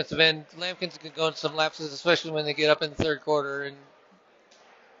the defensive end. Lambkins can go into some lapses, especially when they get up in the third quarter. And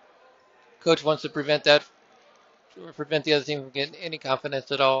Coach wants to prevent that, or prevent the other team from getting any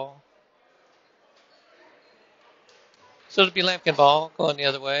confidence at all. So it'll be Lambkin ball going the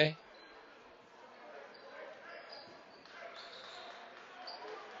other way.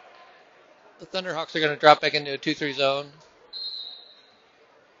 The Thunderhawks are going to drop back into a 2-3 zone.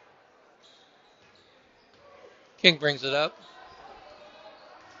 King brings it up.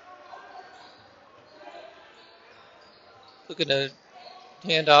 Looking to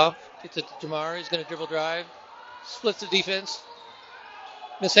hand off. Gets it to Jamar. He's going to dribble drive. Splits the defense.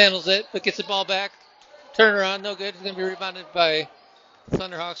 Mishandles it, but gets the ball back. Turnaround, no good. He's going to be rebounded by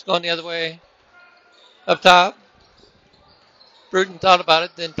Thunderhawks going the other way. Up top. Bruton thought about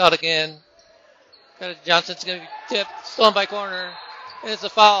it, then thought again. Got it. Johnson's going to be tipped. Stolen by corner. And it's a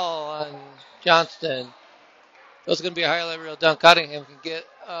foul on Johnston. That's going to be a highlight reel dunk. Cottingham can get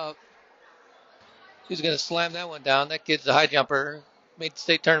up. He's going to slam that one down. That kid's a high jumper. Made the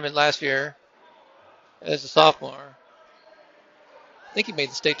state tournament last year as a sophomore. I think he made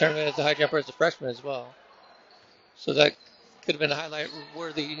the state tournament as a high jumper as a freshman as well. So that could have been a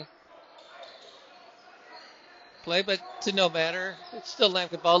highlight-worthy play, but to no matter. It's still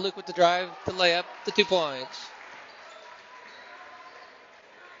Lambkin ball. Luke with the drive, the layup, the 2 points.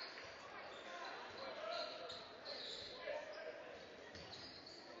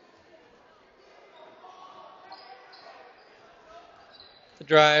 The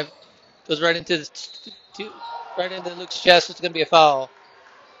drive goes right into Luke's chest. It's going to be a foul.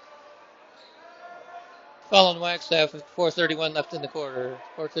 Foul on Wagstaff with 4:31 left in the quarter.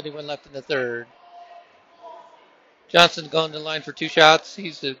 4:31 left in the third. Johnson going to the line for 2 shots.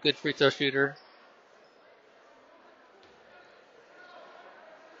 He's a good free throw shooter.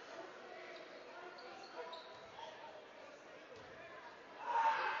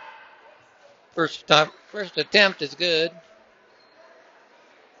 First attempt is good.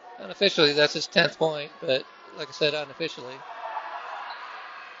 Unofficially, that's his 10th point, but like I said, unofficially.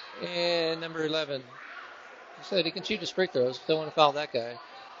 And number 11. He said he can shoot his free throws. Don't want to foul that guy.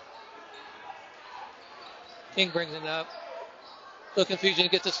 King brings it up. No confusion.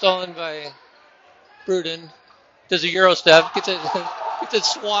 Gets it stolen by Bruton. Does a Euro step. Gets it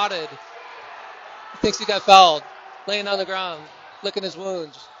swatted. He thinks he got fouled. Laying on the ground. Licking his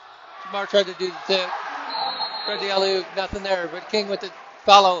wounds. Jamar tried to do the tip. Tried the alley-oop. Nothing there. But King with the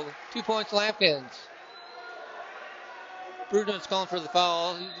follow. 2 points Lambkins. Bruton's calling for the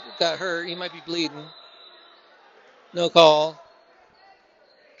foul. He got hurt. He might be bleeding. No call.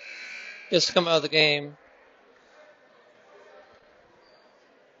 Just come out of the game.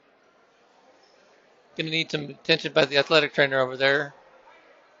 Going to need some attention by the athletic trainer over there.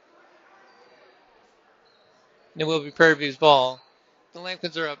 And it will be Prairie View's ball. The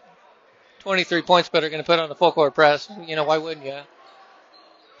Lambkins are up 23 points, but are going to put on a full court press. You know, why wouldn't you?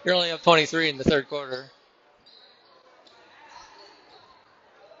 You're only up 23 in the third quarter.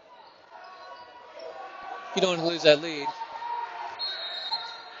 You don't want to lose that lead.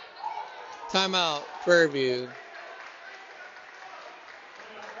 Timeout, Prairie View.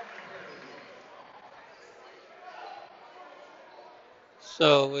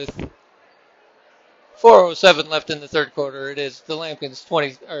 So with 4:07 left in the third quarter, it is the Lambkins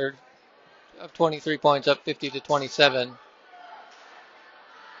 20 or up 23 points, up 50-27.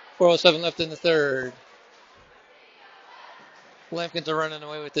 4:07 left in the third. Lambkins are running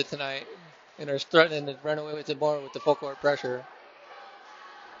away with it tonight and are threatening to run away with it more with the full court pressure.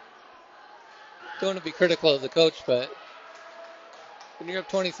 Don't want to be critical of the coach, but when you're up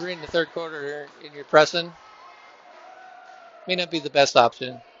 23 in the third quarter and you're pressing, may not be the best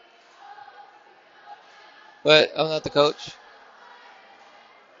option. But I'm not the coach.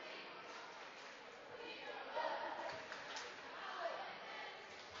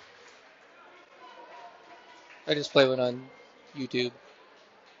 I just play one on YouTube.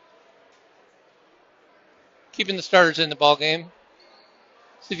 Keeping the starters in the ball game.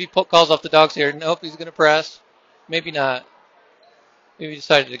 See if he calls off the dogs here. Nope, he's going to press. Maybe not. Maybe he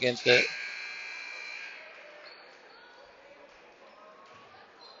decided against it.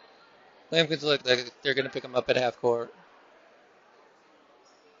 Lambkins look like they're going to pick him up at half court.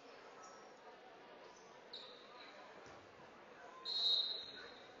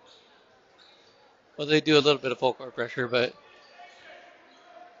 Well, they do a little bit of full court pressure, but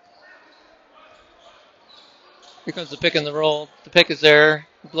here comes the pick and the roll. The pick is there.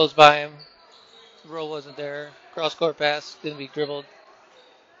 It blows by him. The roll wasn't there. Cross court pass. Going to be dribbled.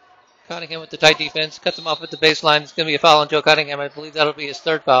 Cunningham with the tight defense. Cuts him off at the baseline. It's going to be a foul on Joe Cunningham. I believe that'll be his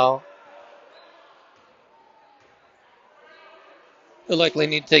third foul. He'll likely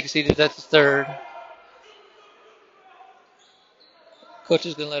need to take a seat if that's his third. Coach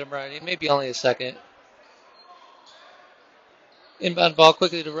is going to let him ride. It may be only a second. Inbound ball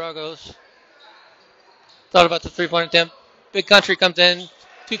quickly to Ragos. Thought about the three-point attempt. Big Country comes in.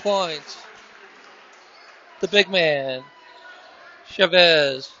 2 points. The big man.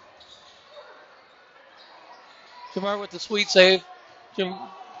 Chavez. Jamar with the sweet save.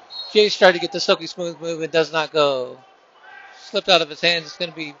 Jace tried to get the silky smooth move. It does not go. Slipped out of his hands. It's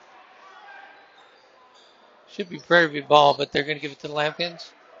going to be, should be Prairie View ball, but they're going to give it to the Lambkins.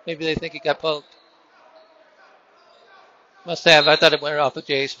 Maybe they think it got poked. Must have. I thought it went off of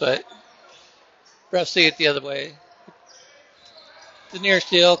Jace, but refs see it the other way. The near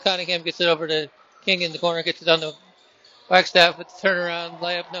steal. Cunningham gets it over to King in the corner. Gets it on the Wagstaff with the turnaround.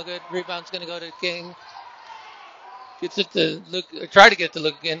 Layup no good. Rebound's going to go to King. Gets it to Luke. Or try to get it to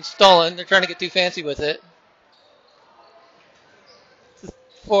Luke again. Stolen. They're trying to get too fancy with it.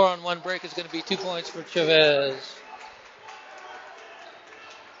 4-on-1 break is going to be 2 points for Chavez.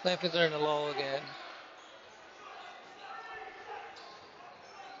 Lambkins are in the lull again.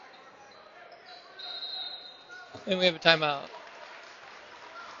 And we have a timeout.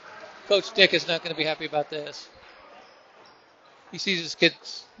 Coach Dick is not going to be happy about this. He sees his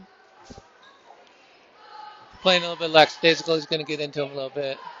kids playing a little bit lackadaisical. He's going to get into him a little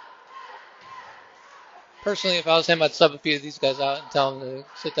bit. Personally, if I was him, I'd sub a few of these guys out and tell them to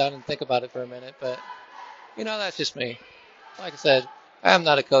sit down and think about it for a minute. But, you know, that's just me. Like I said, I am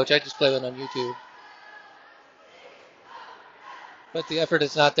not a coach. I just play one on YouTube. But the effort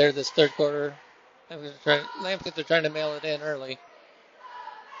is not there this third quarter. Lambkins are trying to mail it in early.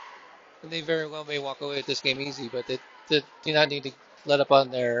 And they very well may walk away with this game easy, but they do not need to let up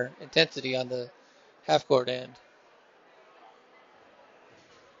on their intensity on the half-court end.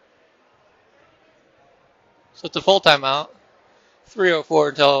 So it's a full timeout. 3:04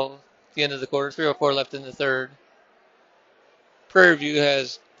 until the end of the quarter. 3:04 left in the third. Prairie View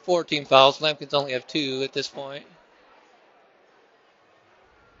has 4 team fouls. Lambkins only have 2 at this point.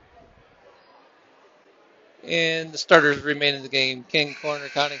 And the starters remain in the game. King, Corner,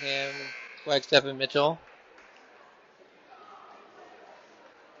 Cunningham, Wagstaff, and Mitchell.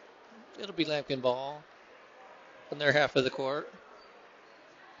 It'll be Lambkin ball on their half of the court.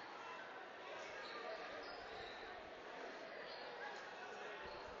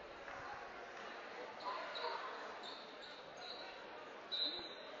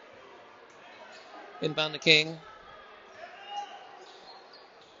 Inbound to King.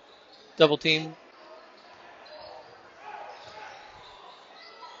 Double team.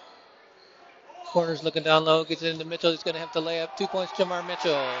 Corner's looking down low, gets it into Mitchell. He's going to have to lay up 2 points. Jamar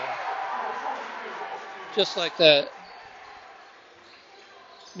Mitchell. Just like that.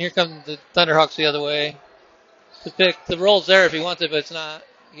 And here come the Thunderhawks the other way. The pick, the roll's there if he wants it, but it's not.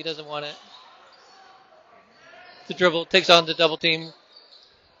 He doesn't want it. The dribble takes on the double team.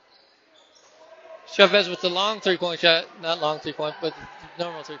 Chavez with the long 3-point shot. Not long 3-point, but the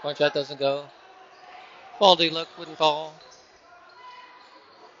normal 3-point shot doesn't go. Baldy look wouldn't fall.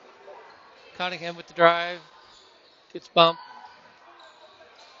 Cottingham with the drive. Gets bumped.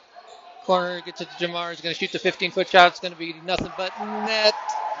 Corner gets it to Jamar. He's going to shoot the 15-foot shot. It's going to be nothing but net.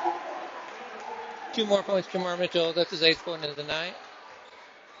 2 more points, Jamar Mitchell. That's his 8th point of the night.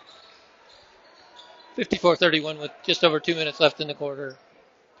 54-31 with just over 2 minutes left in the quarter.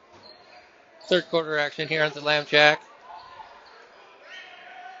 Third quarter action here at the Lamb Shack.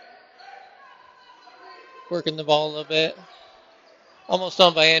 Working the ball a little bit. Almost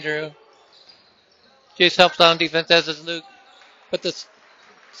on by Andrew. Jace helps on defense, as does Luke. But the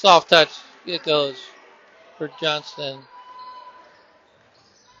soft touch, it goes for Johnston.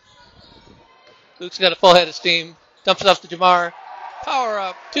 Luke's got a full head of steam. Dumps it off to Jamar. Power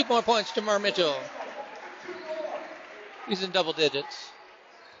up. 2 more points, Jamar Mitchell. He's in double digits.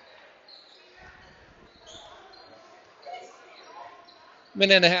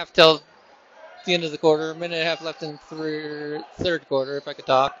 Minute and a half till the end of the quarter. Minute and a half left in third quarter, if I could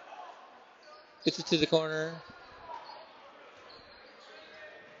talk. Gets it to the corner.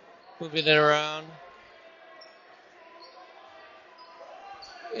 Moving it around.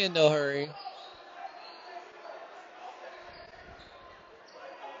 In no hurry.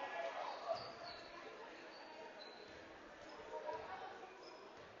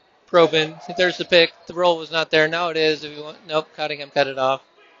 Probin. There's the pick. The roll was not there. Now it is. If you want, nope. Cottingham cut it off.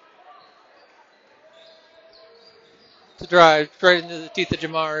 To drive straight into the teeth of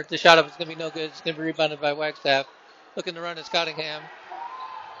Jamar. The shot up is going to be no good. It's going to be rebounded by Wagstaff. Looking to run is Cottingham.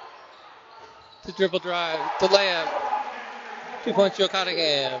 To dribble drive. To layup. 2 points, Joe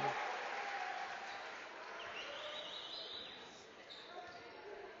Cottingham.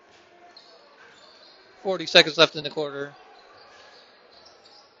 .40 seconds left in the quarter.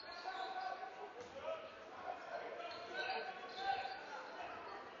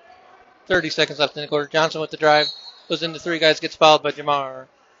 .30 seconds left in the quarter. Johnson with the drive. Goes into 3 guys. Gets fouled by Jamar.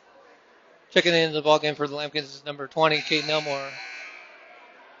 Checking into the ball game for the Lambkins is number 20, Caden Elmore.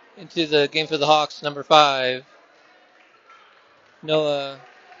 Into the game for the Hawks, number 5, Noah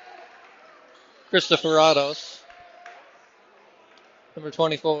Christopherodos. Number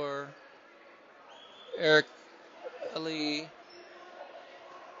 24, Eric Ali.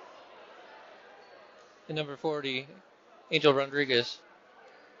 And number 40, Angel Rodriguez.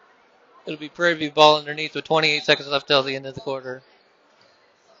 It'll be Prairie ball underneath with 28 seconds left till the end of the quarter.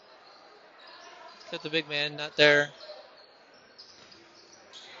 Got the big man, not there.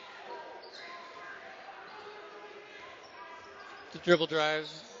 The dribble drive,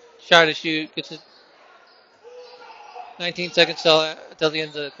 shot to shoot, gets it. 19 seconds till the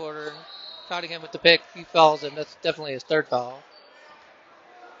end of the quarter. Cottingham with the pick, he fouls him. That's definitely his 3rd foul.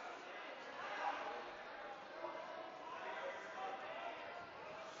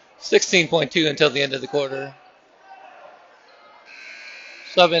 .2 until the end of the quarter.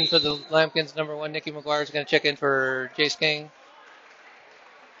 Sub in for the Lambkins, number 1, Nicky McGuire is going to check in for Jace King.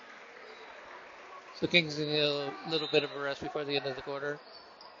 So King's going to need a little bit of a rest before the end of the quarter.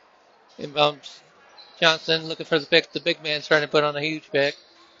 Inbounds Johnson looking for the pick. The big man's trying to put on a huge pick.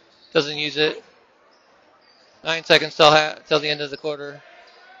 Doesn't use it. 9 seconds till the end of the quarter.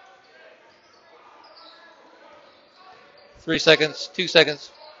 3 seconds, 2 seconds,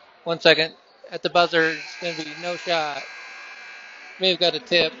 1 second. At the buzzer, it's going to be no shot. May have got a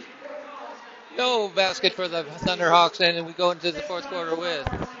tip. No basket for the Thunderhawks, and we go into the 4th quarter with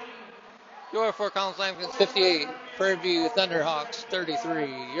your Fort Collins Lambkins 58, Prairie View Thunderhawks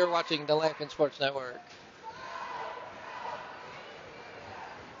 33. You're watching the Lambkin Sports Network.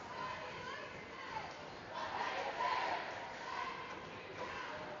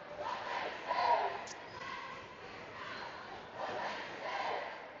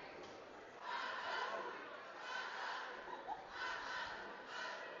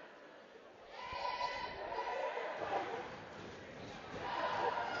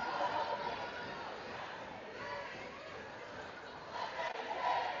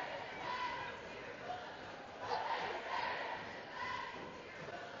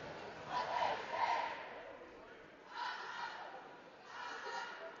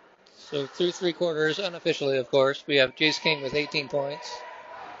 So through 3 quarters, unofficially, of course, we have Jace King with 18 points.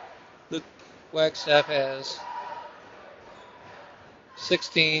 Luke Wagstaff has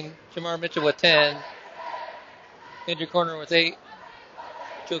 16. Jamar Mitchell with 10. Andrew Corner with 8.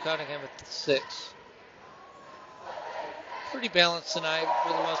 Joe Cottingham with 6. Pretty balanced tonight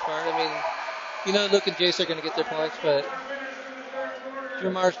for the most part. I mean, Luke and Jace are going to get their points, but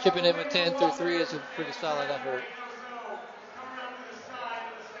Jamar's chipping in with 10 through 3 is a pretty solid effort.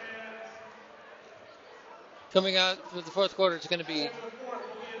 Coming out for the fourth quarter, it's going to be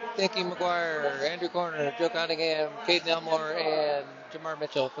Nicky McGuire, Andrew Corner, Joe Cottingham, Caden Elmore, and Jamar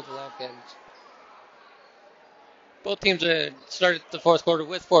Mitchell for the Lambkins. Both teams started the fourth quarter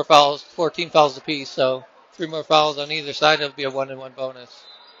with 4 fouls, 14 fouls apiece, so 3 more fouls on either side. It'll be a 1-and-1 bonus.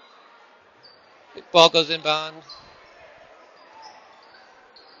 The ball goes inbound.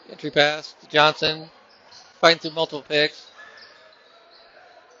 Entry pass to Johnson, fighting through multiple picks.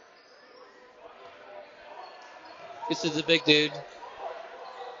 This is the big dude.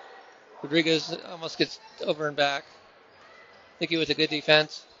 Rodriguez almost gets over and back. Nicky with a good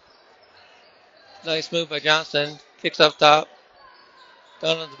defense. Nice move by Johnson. Kicks up top.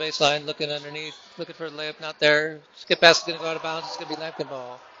 Down on the baseline, looking underneath, looking for the layup, not there. Skip pass is going to go out of bounds. It's going to be Lambkin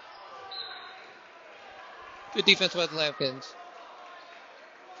ball. Good defense by the Lambkins.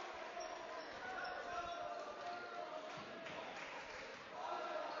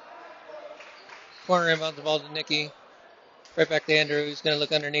 Corner inbound the ball to Nicky. Right back to Andrew. He's going to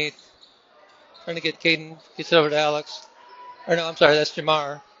look underneath. Trying to get Caden. Gets it over to Alex. Or no, I'm sorry, that's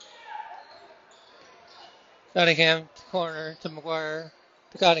Jamar. Cottingham to corner to McGuire.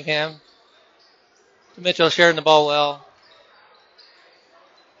 To Cottingham. To Mitchell, sharing the ball well.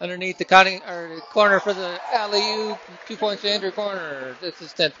 Underneath the corner for the alley-oop. 2 points to Andrew Corner. This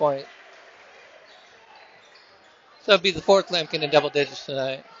is 10 point. So it'll be the 4th Lambkin in double digits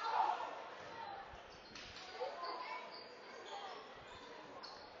tonight.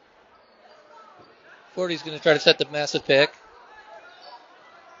 Forty's going to try to set the massive pick.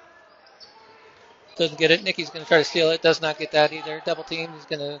 Doesn't get it. Nicky's going to try to steal it. Does not get that either. Double team. He's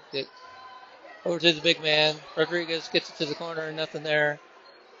going to get over to the big man. Rodriguez gets it to the corner. Nothing there.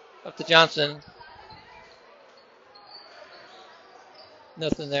 Up to Johnson.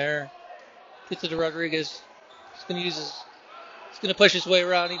 Nothing there. Gets it to Rodriguez. He's going to push his way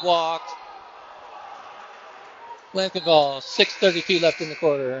around. He walked. Lambkin ball. 6:32 left in the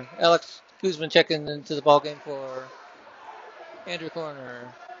quarter. Alex Guzman checking into the ball game for Andrew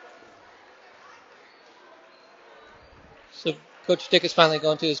Corner. So Coach Dick is finally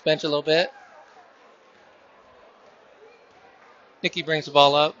going to his bench a little bit. Nicky brings the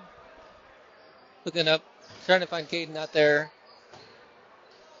ball up. Looking up. Trying to find Caden out there.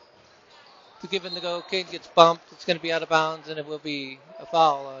 To give him the go. Caden gets bumped. It's going to be out of bounds, and it will be a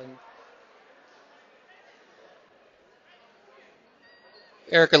foul on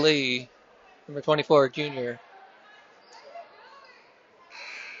Erica Lee, number 24, junior.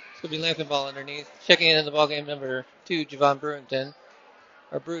 It's going to be Lambkin ball underneath. Checking in the ball game, number 2, Javon Bruden.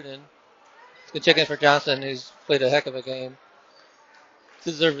 He's going to check in for Johnson, who's played a heck of a game.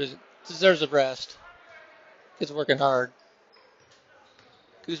 Deserves a rest. He's working hard.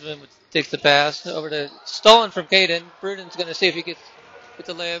 Guzman takes the pass over to stolen from Caden. Bruden's going to see if he gets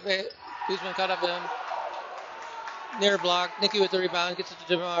a layup. Guzman caught up with him. Near block. Nicky with the rebound. Gets it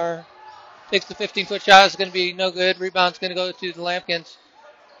to Jamar. Takes the 15-foot shot. It's going to be no good. Rebound's going to go to the Lambkins.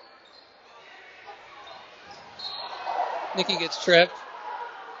 Nicky gets tripped.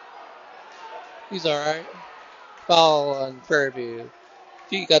 He's all right. Foul on Prairie View.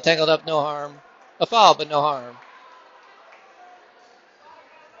 He got tangled up. No harm. A foul, but no harm.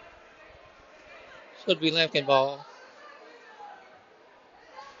 So it'll be Lambkin ball.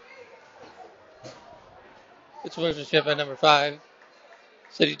 It's sportsmanship by number 5.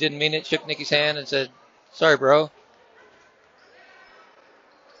 Said he didn't mean it. Shook Nicky's hand and said, "Sorry, bro."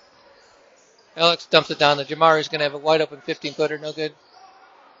 Alex dumps it down to Jamar. He's going to have a wide open 15-footer. No good.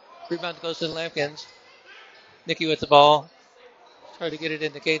 Rebound goes to the Lambkins. Nicky with the ball. Try to get it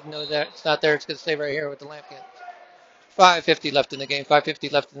into Caden. No, that it's not there. It's going to stay right here with the Lambkins. 5:50 left in the game.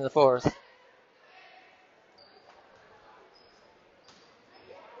 5:50 left in the fourth.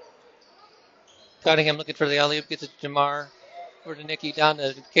 Cottingham looking for the alley-oop. Gets it to Jamar. Over to Nicky. Down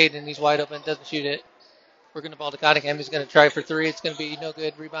to Caden. He's wide open. Doesn't shoot it. Working the ball to Cottingham. He's going to try for 3. It's going to be no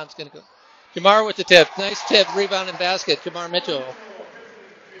good. Rebound's going to go. Jamar with the tip. Nice tip. Rebound and basket. Jamar Mitchell.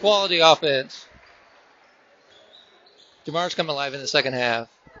 Quality offense. Jamar's come alive in the second half.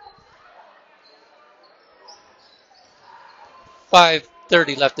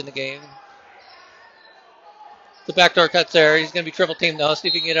 5:30 left in the game. The backdoor cut's there. He's going to be triple teamed though. See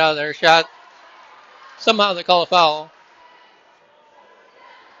if he can get out of there. Shot. Somehow they call a foul.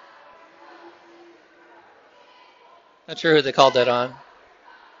 Not sure who they called that on.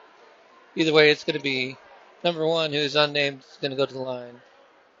 Either way, it's going to be number 1, who's unnamed, is going to go to the line.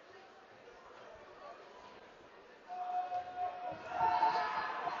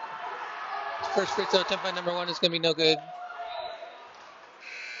 First free throw attempt by number 1 is going to be no good.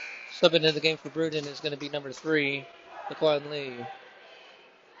 Subbing into the game for Bruden is going to be number 3, Laquan Lee.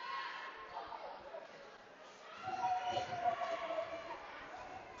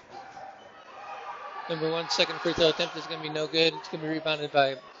 Number 1, second free throw attempt is going to be no good. It's going to be rebounded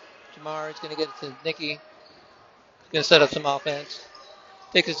by Jamar. He's going to get it to Nicky. He's going to set up some offense.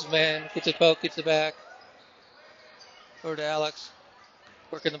 Takes his man, gets a poke, gets it back. Over to Alex.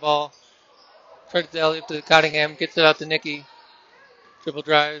 Working the ball. Tries to alley up to Cottingham. Gets it out to Nicky. Dribble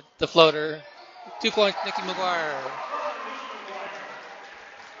drive. The floater. 2 points, Nicky McGuire.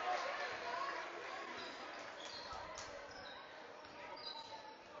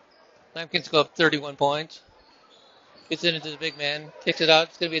 Lambkins go up 31 points. Gets it into the big man. Kicks it out.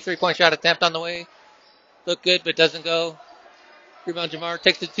 It's going to be a 3-point shot attempt on the way. Look good, but doesn't go. Rebound Jamar.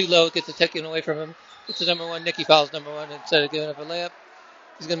 Takes it too low. Gets it taken away from him. It's the number 1. Nicky fouls number 1 instead of giving up a layup.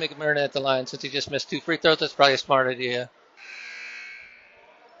 He's going to make him earn it at the line since he just missed 2 free throws. That's probably a smart idea.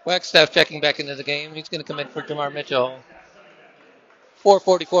 Wagstaff checking back into the game. He's going to come in for Jamar Mitchell.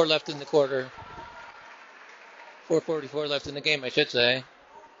 4:44 left in the quarter. 4:44 left in the game, I should say.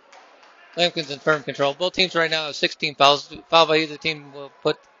 Lambkin's in firm control. Both teams right now have 16 fouls. Foul by either team will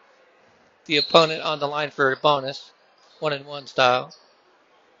put the opponent on the line for a bonus. 1-and-1 style.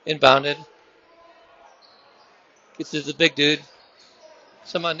 Inbounded. Gets to the big dude.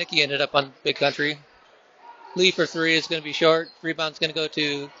 Somehow Nicky ended up on Big Country. Lee for 3 is going to be short. Rebound's going to go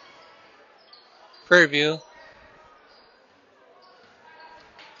to Prairie View.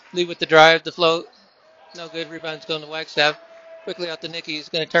 Lee with the drive, the float. No good. Rebound's going to Wagstaff. Quickly out to Nicky. He's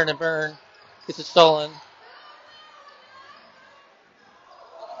going to turn and burn. Gets it stolen.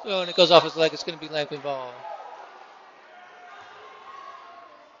 Oh, and it goes off his leg. It's going to be Lambkin ball.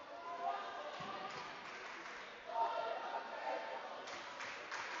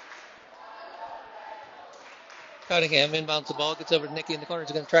 Cottingham inbounds the ball. Gets over to Nicky in the corner.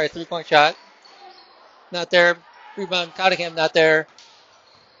 He's going to try a 3-point shot. Not there. Rebound. Cottingham not there.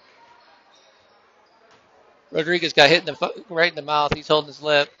 Rodriguez got hit right in the mouth. He's holding his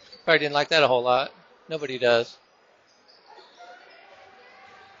lip. Probably didn't like that a whole lot. Nobody does.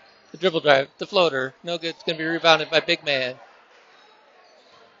 The dribble drive. The floater. No good. It's going to be rebounded by big man.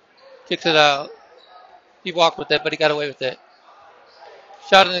 Kicks it out. He walked with it, but he got away with it.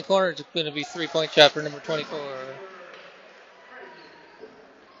 Shot in the corner is going to be 3-point shot for number 24.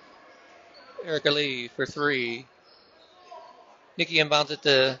 Erica Lee for 3. Nicky inbounds it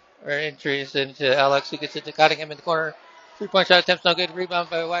to, or entries into Alex, who gets it to Cottingham in the corner. 3-point shot attempt's no good.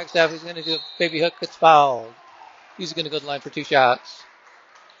 Rebound by Wagstaff. He's going to do a baby hook. Gets fouled. He's going to go to the line for 2 shots.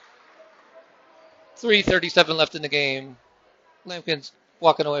 3:37 left in the game. Lambkin's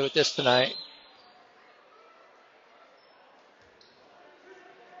walking away with this tonight.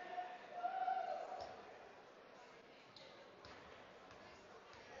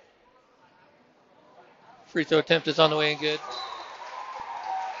 Free throw attempt is on the way and good.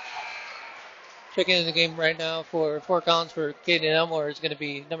 Checking in the game right now for Fort Collins for Caden Elmore is going to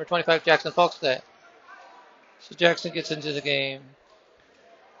be number 25, Jackson Falkstead. So Jackson gets into the game.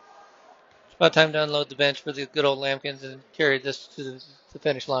 It's about time to unload the bench for the good old Lambkins and carry this to the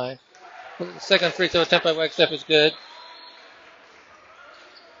finish line. The second free throw attempt by Wagstaff is good.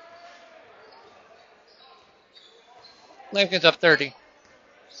 Lambkins up 30.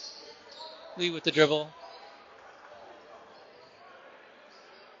 Lee with the dribble.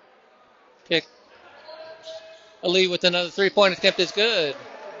 Kick. Ali with another 3-point attempt is good.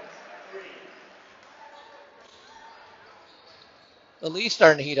 Ali's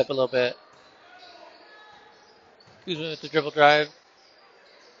starting to heat up a little bit. Kuzma with the dribble drive.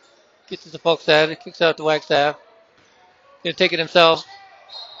 Gets it to Falkstead. Kicks out to Wagstaff. Gonna take it himself.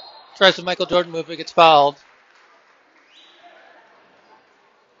 Tries the Michael Jordan move, but gets fouled.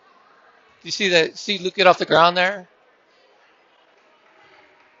 Do you see that? See Luke get off the ground there?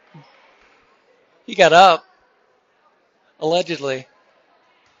 He got up. Allegedly.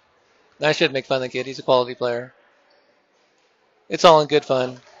 I shouldn't make fun of the kid. He's a quality player. It's all in good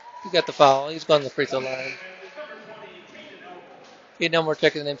fun. He got the foul. He's going to the free throw line. He had no more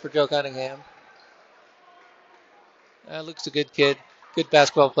checking in for Joe Cunningham. Luke's a good kid. Good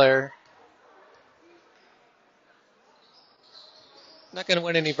basketball player. Not going to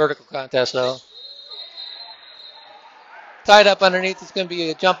win any vertical contests, though. Tied up underneath. It's going to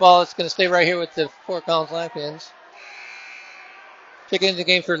be a jump ball. It's going to stay right here with the Fort Collins Lambkins. Checking in the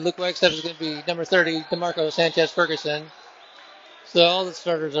game for Luke Wagstaff is going to be number 30, DeMarco Sanchez Ferguson. So all the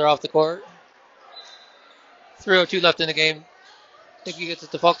starters are off the court. 3:02 left in the game. Nicky gets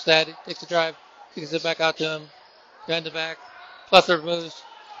it to Falkstad. He takes a drive. Kicks it back out to him. Behind the back. Plethora of moves.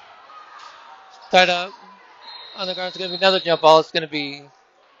 Tied up. On the ground, it's going to be another jump ball. It's going to be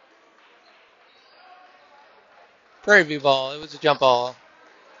Prairie View ball. It was a jump ball.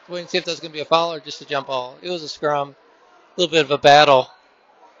 Waiting to see if that's going to be a foul or just a jump ball. It was a scrum. A little bit of a battle.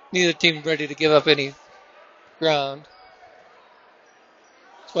 Neither team ready to give up any ground.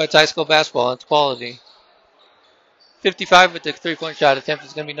 That's why it's high school basketball. It's quality. 55 with the three-point shot attempt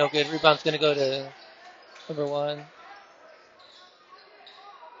is going to be no good. Rebound's going to go to number 1.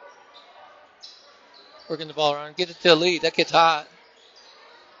 Working the ball around. Get it to a lead. That kid's hot.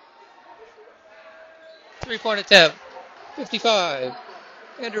 3-point attempt. 55.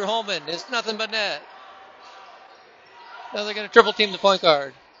 Andrew Holman is nothing but net. Now they're going to triple team the point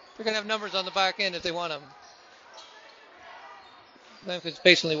guard. They're going to have numbers on the back end if they want them. Lambkin's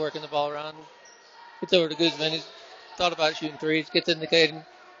patiently working the ball around. Gets over to Guzman. He's thought about shooting threes. Gets into Caden.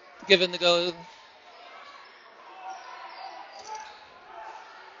 Give him the go.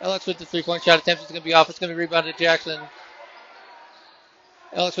 Alex with the three-point shot attempt is going to be off. It's going to be rebounded to Jackson.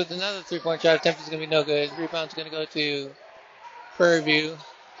 Alex with another three-point shot attempt is going to be no good. Rebound's going to go to Prairie View.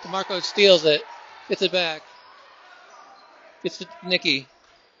 DeMarco steals it. Gets it back. Gets to Nicky.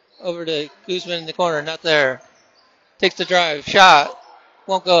 Over to Guzman in the corner. Not there. Takes the drive. Shot.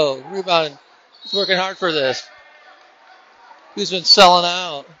 Won't go. Rebound. He's working hard for this. Guzman's selling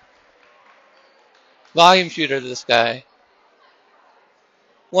out. Volume shooter, this guy.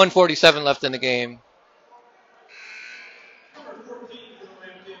 1:47 left in the game.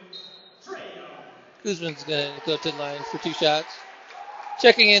 Guzman's going to go to the line for 2 shots.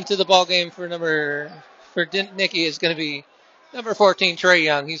 Checking into the ball game for Nicky is going to be number 14, Trey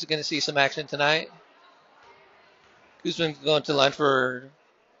Young. He's going to see some action tonight. Guzman's going to the line for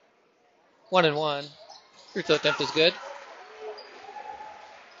 1-1. Free throw attempt is good.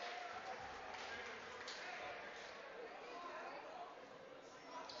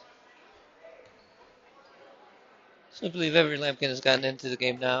 So I believe every Lambkin has gotten into the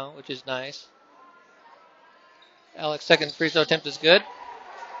game now, which is nice. Alex' second free throw attempt is good.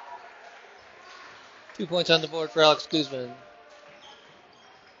 2 points on the board for Alex Guzman.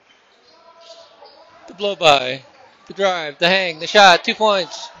 The blow by, the drive, the hang, the shot, 2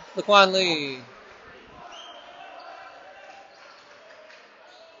 points. Laquan Lee.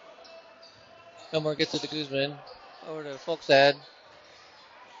 Elmore gets it to Guzman. Over to Folksad.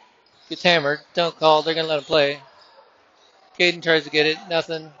 Gets hammered. Don't call. They're going to let him play. Caden tries to get it.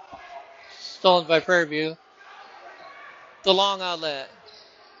 Nothing. Stolen by Prairie View. The long outlet.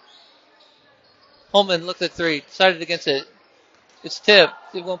 Holman looked at 3. Decided against it. It's tipped.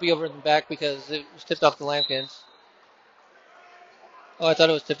 It won't be over in the back because it was tipped off the Lambkins. Oh, I thought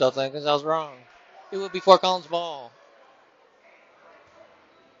it was tipped off the Lambkins. I was wrong. It will be Fort Collins ball.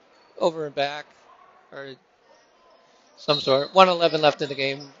 Over and back. Or some sort. 1:11 left in the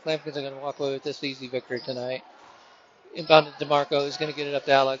game. Lambkins are going to walk away with this easy victory tonight. Inbounded DeMarco is going to get it up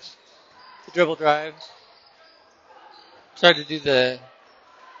to Alex. The dribble drive. Tried to do the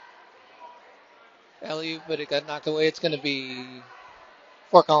alley-oop, but it got knocked away. It's going to be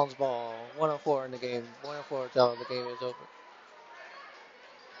Fort Collins ball. 1:04 in the game. 1:04 until the game is over.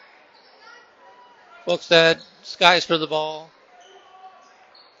 Folkstad skies for the ball.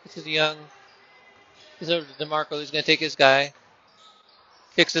 This is Young. He's over to DeMarco. He's going to take his guy.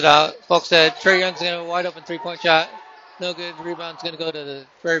 Kicks it out. Folkstad. Trey Young's going to have a wide open three-point shot. No good. The rebound's going to go to the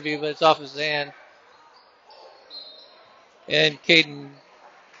Prairie View, but it's off his hand. And Caden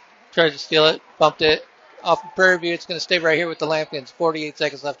tries to steal it. Bumped it. Off of Prairie View. It's going to stay right here with the Lambkins. 48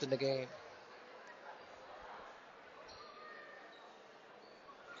 seconds left in the game.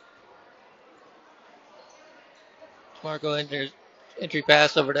 Marco entry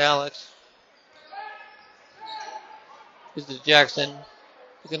pass over to Alex. Here's to Jackson.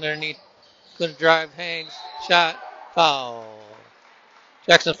 Looking underneath. Going to drive. Hangs. Shot. Foul.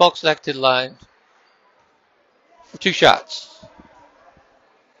 Jackson Folkstad to the line for 2 shots.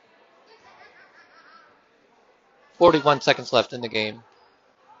 41 seconds left in the game.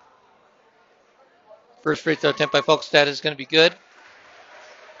 First free throw attempt by Folkstad is going to be good.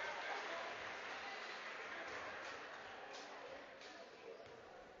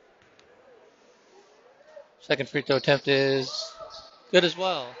 Second free throw attempt is good as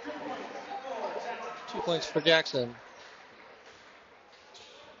well. 2 points for Jackson.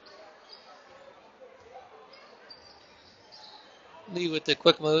 Lee with the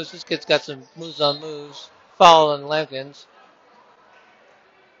quick moves. This kid's got some moves on moves. Foul on Lambkins.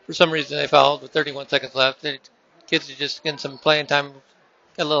 For some reason they fouled with 31 seconds left. They kids are just getting some playing time,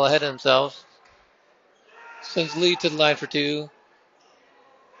 got a little ahead of themselves. Sends Lee to the line for 2.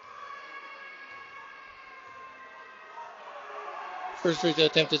 First free throw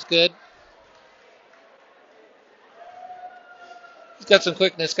attempt is good. He's got some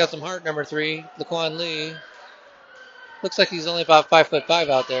quickness, got some heart, number 3, Laquan Lee. Looks like he's only about 5'5"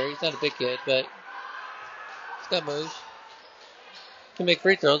 out there. He's not a big kid, but he's got moves. Can make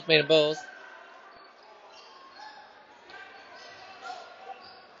free throws, made them both.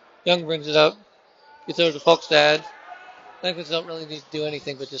 Young brings it up, gets over to Folkstad. Lambkins don't really need to do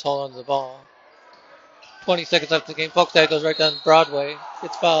anything but just hold on to the ball. 20 seconds left in the game. Folkstad goes right down Broadway,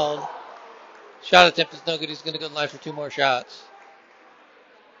 gets fouled. Shot attempt is no good. He's going to go to the line for 2 more shots.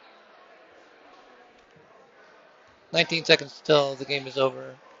 19 seconds till the game is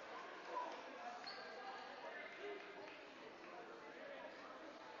over.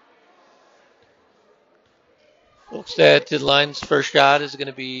 Folkstad to the line's first shot is going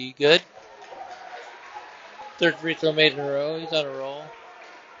to be good. Third free throw made in a row. He's on a roll.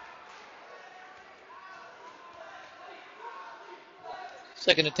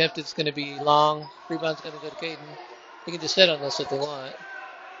 Second attempt is going to be long. Rebound's going to go to Caden. They can just sit on this if they want.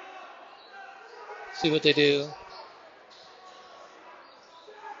 See what they do.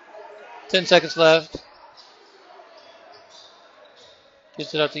 10 seconds left.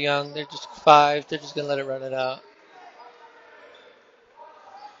 Gives it up to Young. They're just 5. They're just going to let it run it out.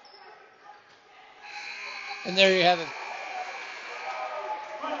 And there you have it.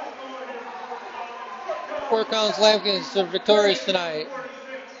 Fort Collins Lambkins are victorious tonight.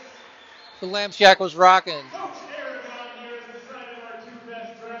 The Lamb Shack was rocking. Coach Aragon here has decided our 2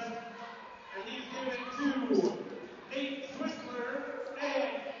 best dressed, and he's given to Nate Swistler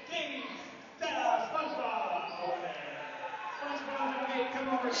and James SpongeBob over there. SpongeBob and Nate, come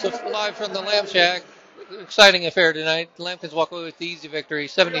over. So live from the Lamb Shack, exciting affair tonight. The Lambkins walk away with the easy victory,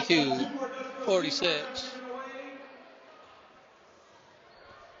 72-46.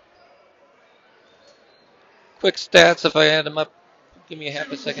 Quick stats, if I add them up, give me a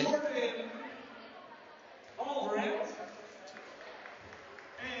half a second.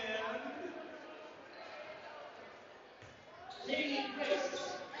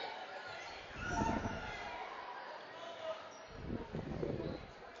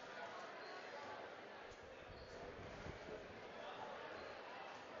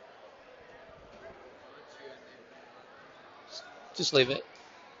 Just leave it.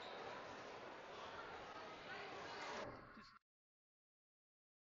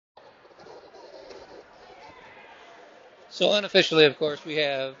 So unofficially, of course, we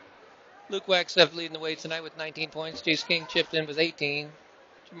have Luke Wagstaff leading the way tonight with 19 points. Jace King chipped in with 18.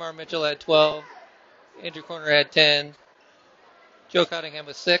 Jamar Mitchell had 12. Andrew Corner had 10. Joe Cottingham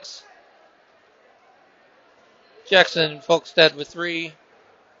with 6. Jackson Folkstead with 3.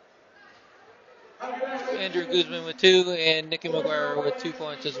 Andrew Guzman with 2. And Nicky McGuire with 2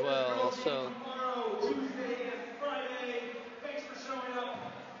 points as well. So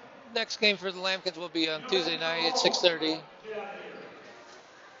next game for the Lambkins will be on Tuesday night at 6:30.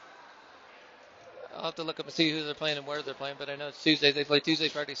 I'll have to look up and see who they're playing and where they're playing, but I know it's Tuesday. They play Tuesday,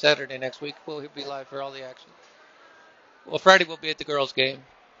 Friday, Saturday next week. We'll be live for all the action. Well, Friday we'll be at the girls' game.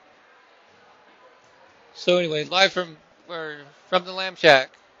 So anyway, live from the Lamb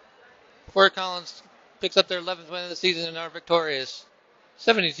Shack. Fort Collins picks up their 11th win of the season and are victorious,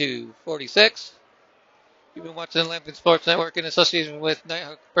 72-46. You've been watching the Lambkin Sports Network in association with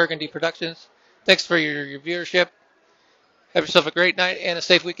Nighthawk Burgundy Productions. Thanks for your viewership. Have yourself a great night and a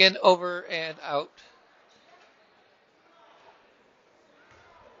safe weekend. Over and out.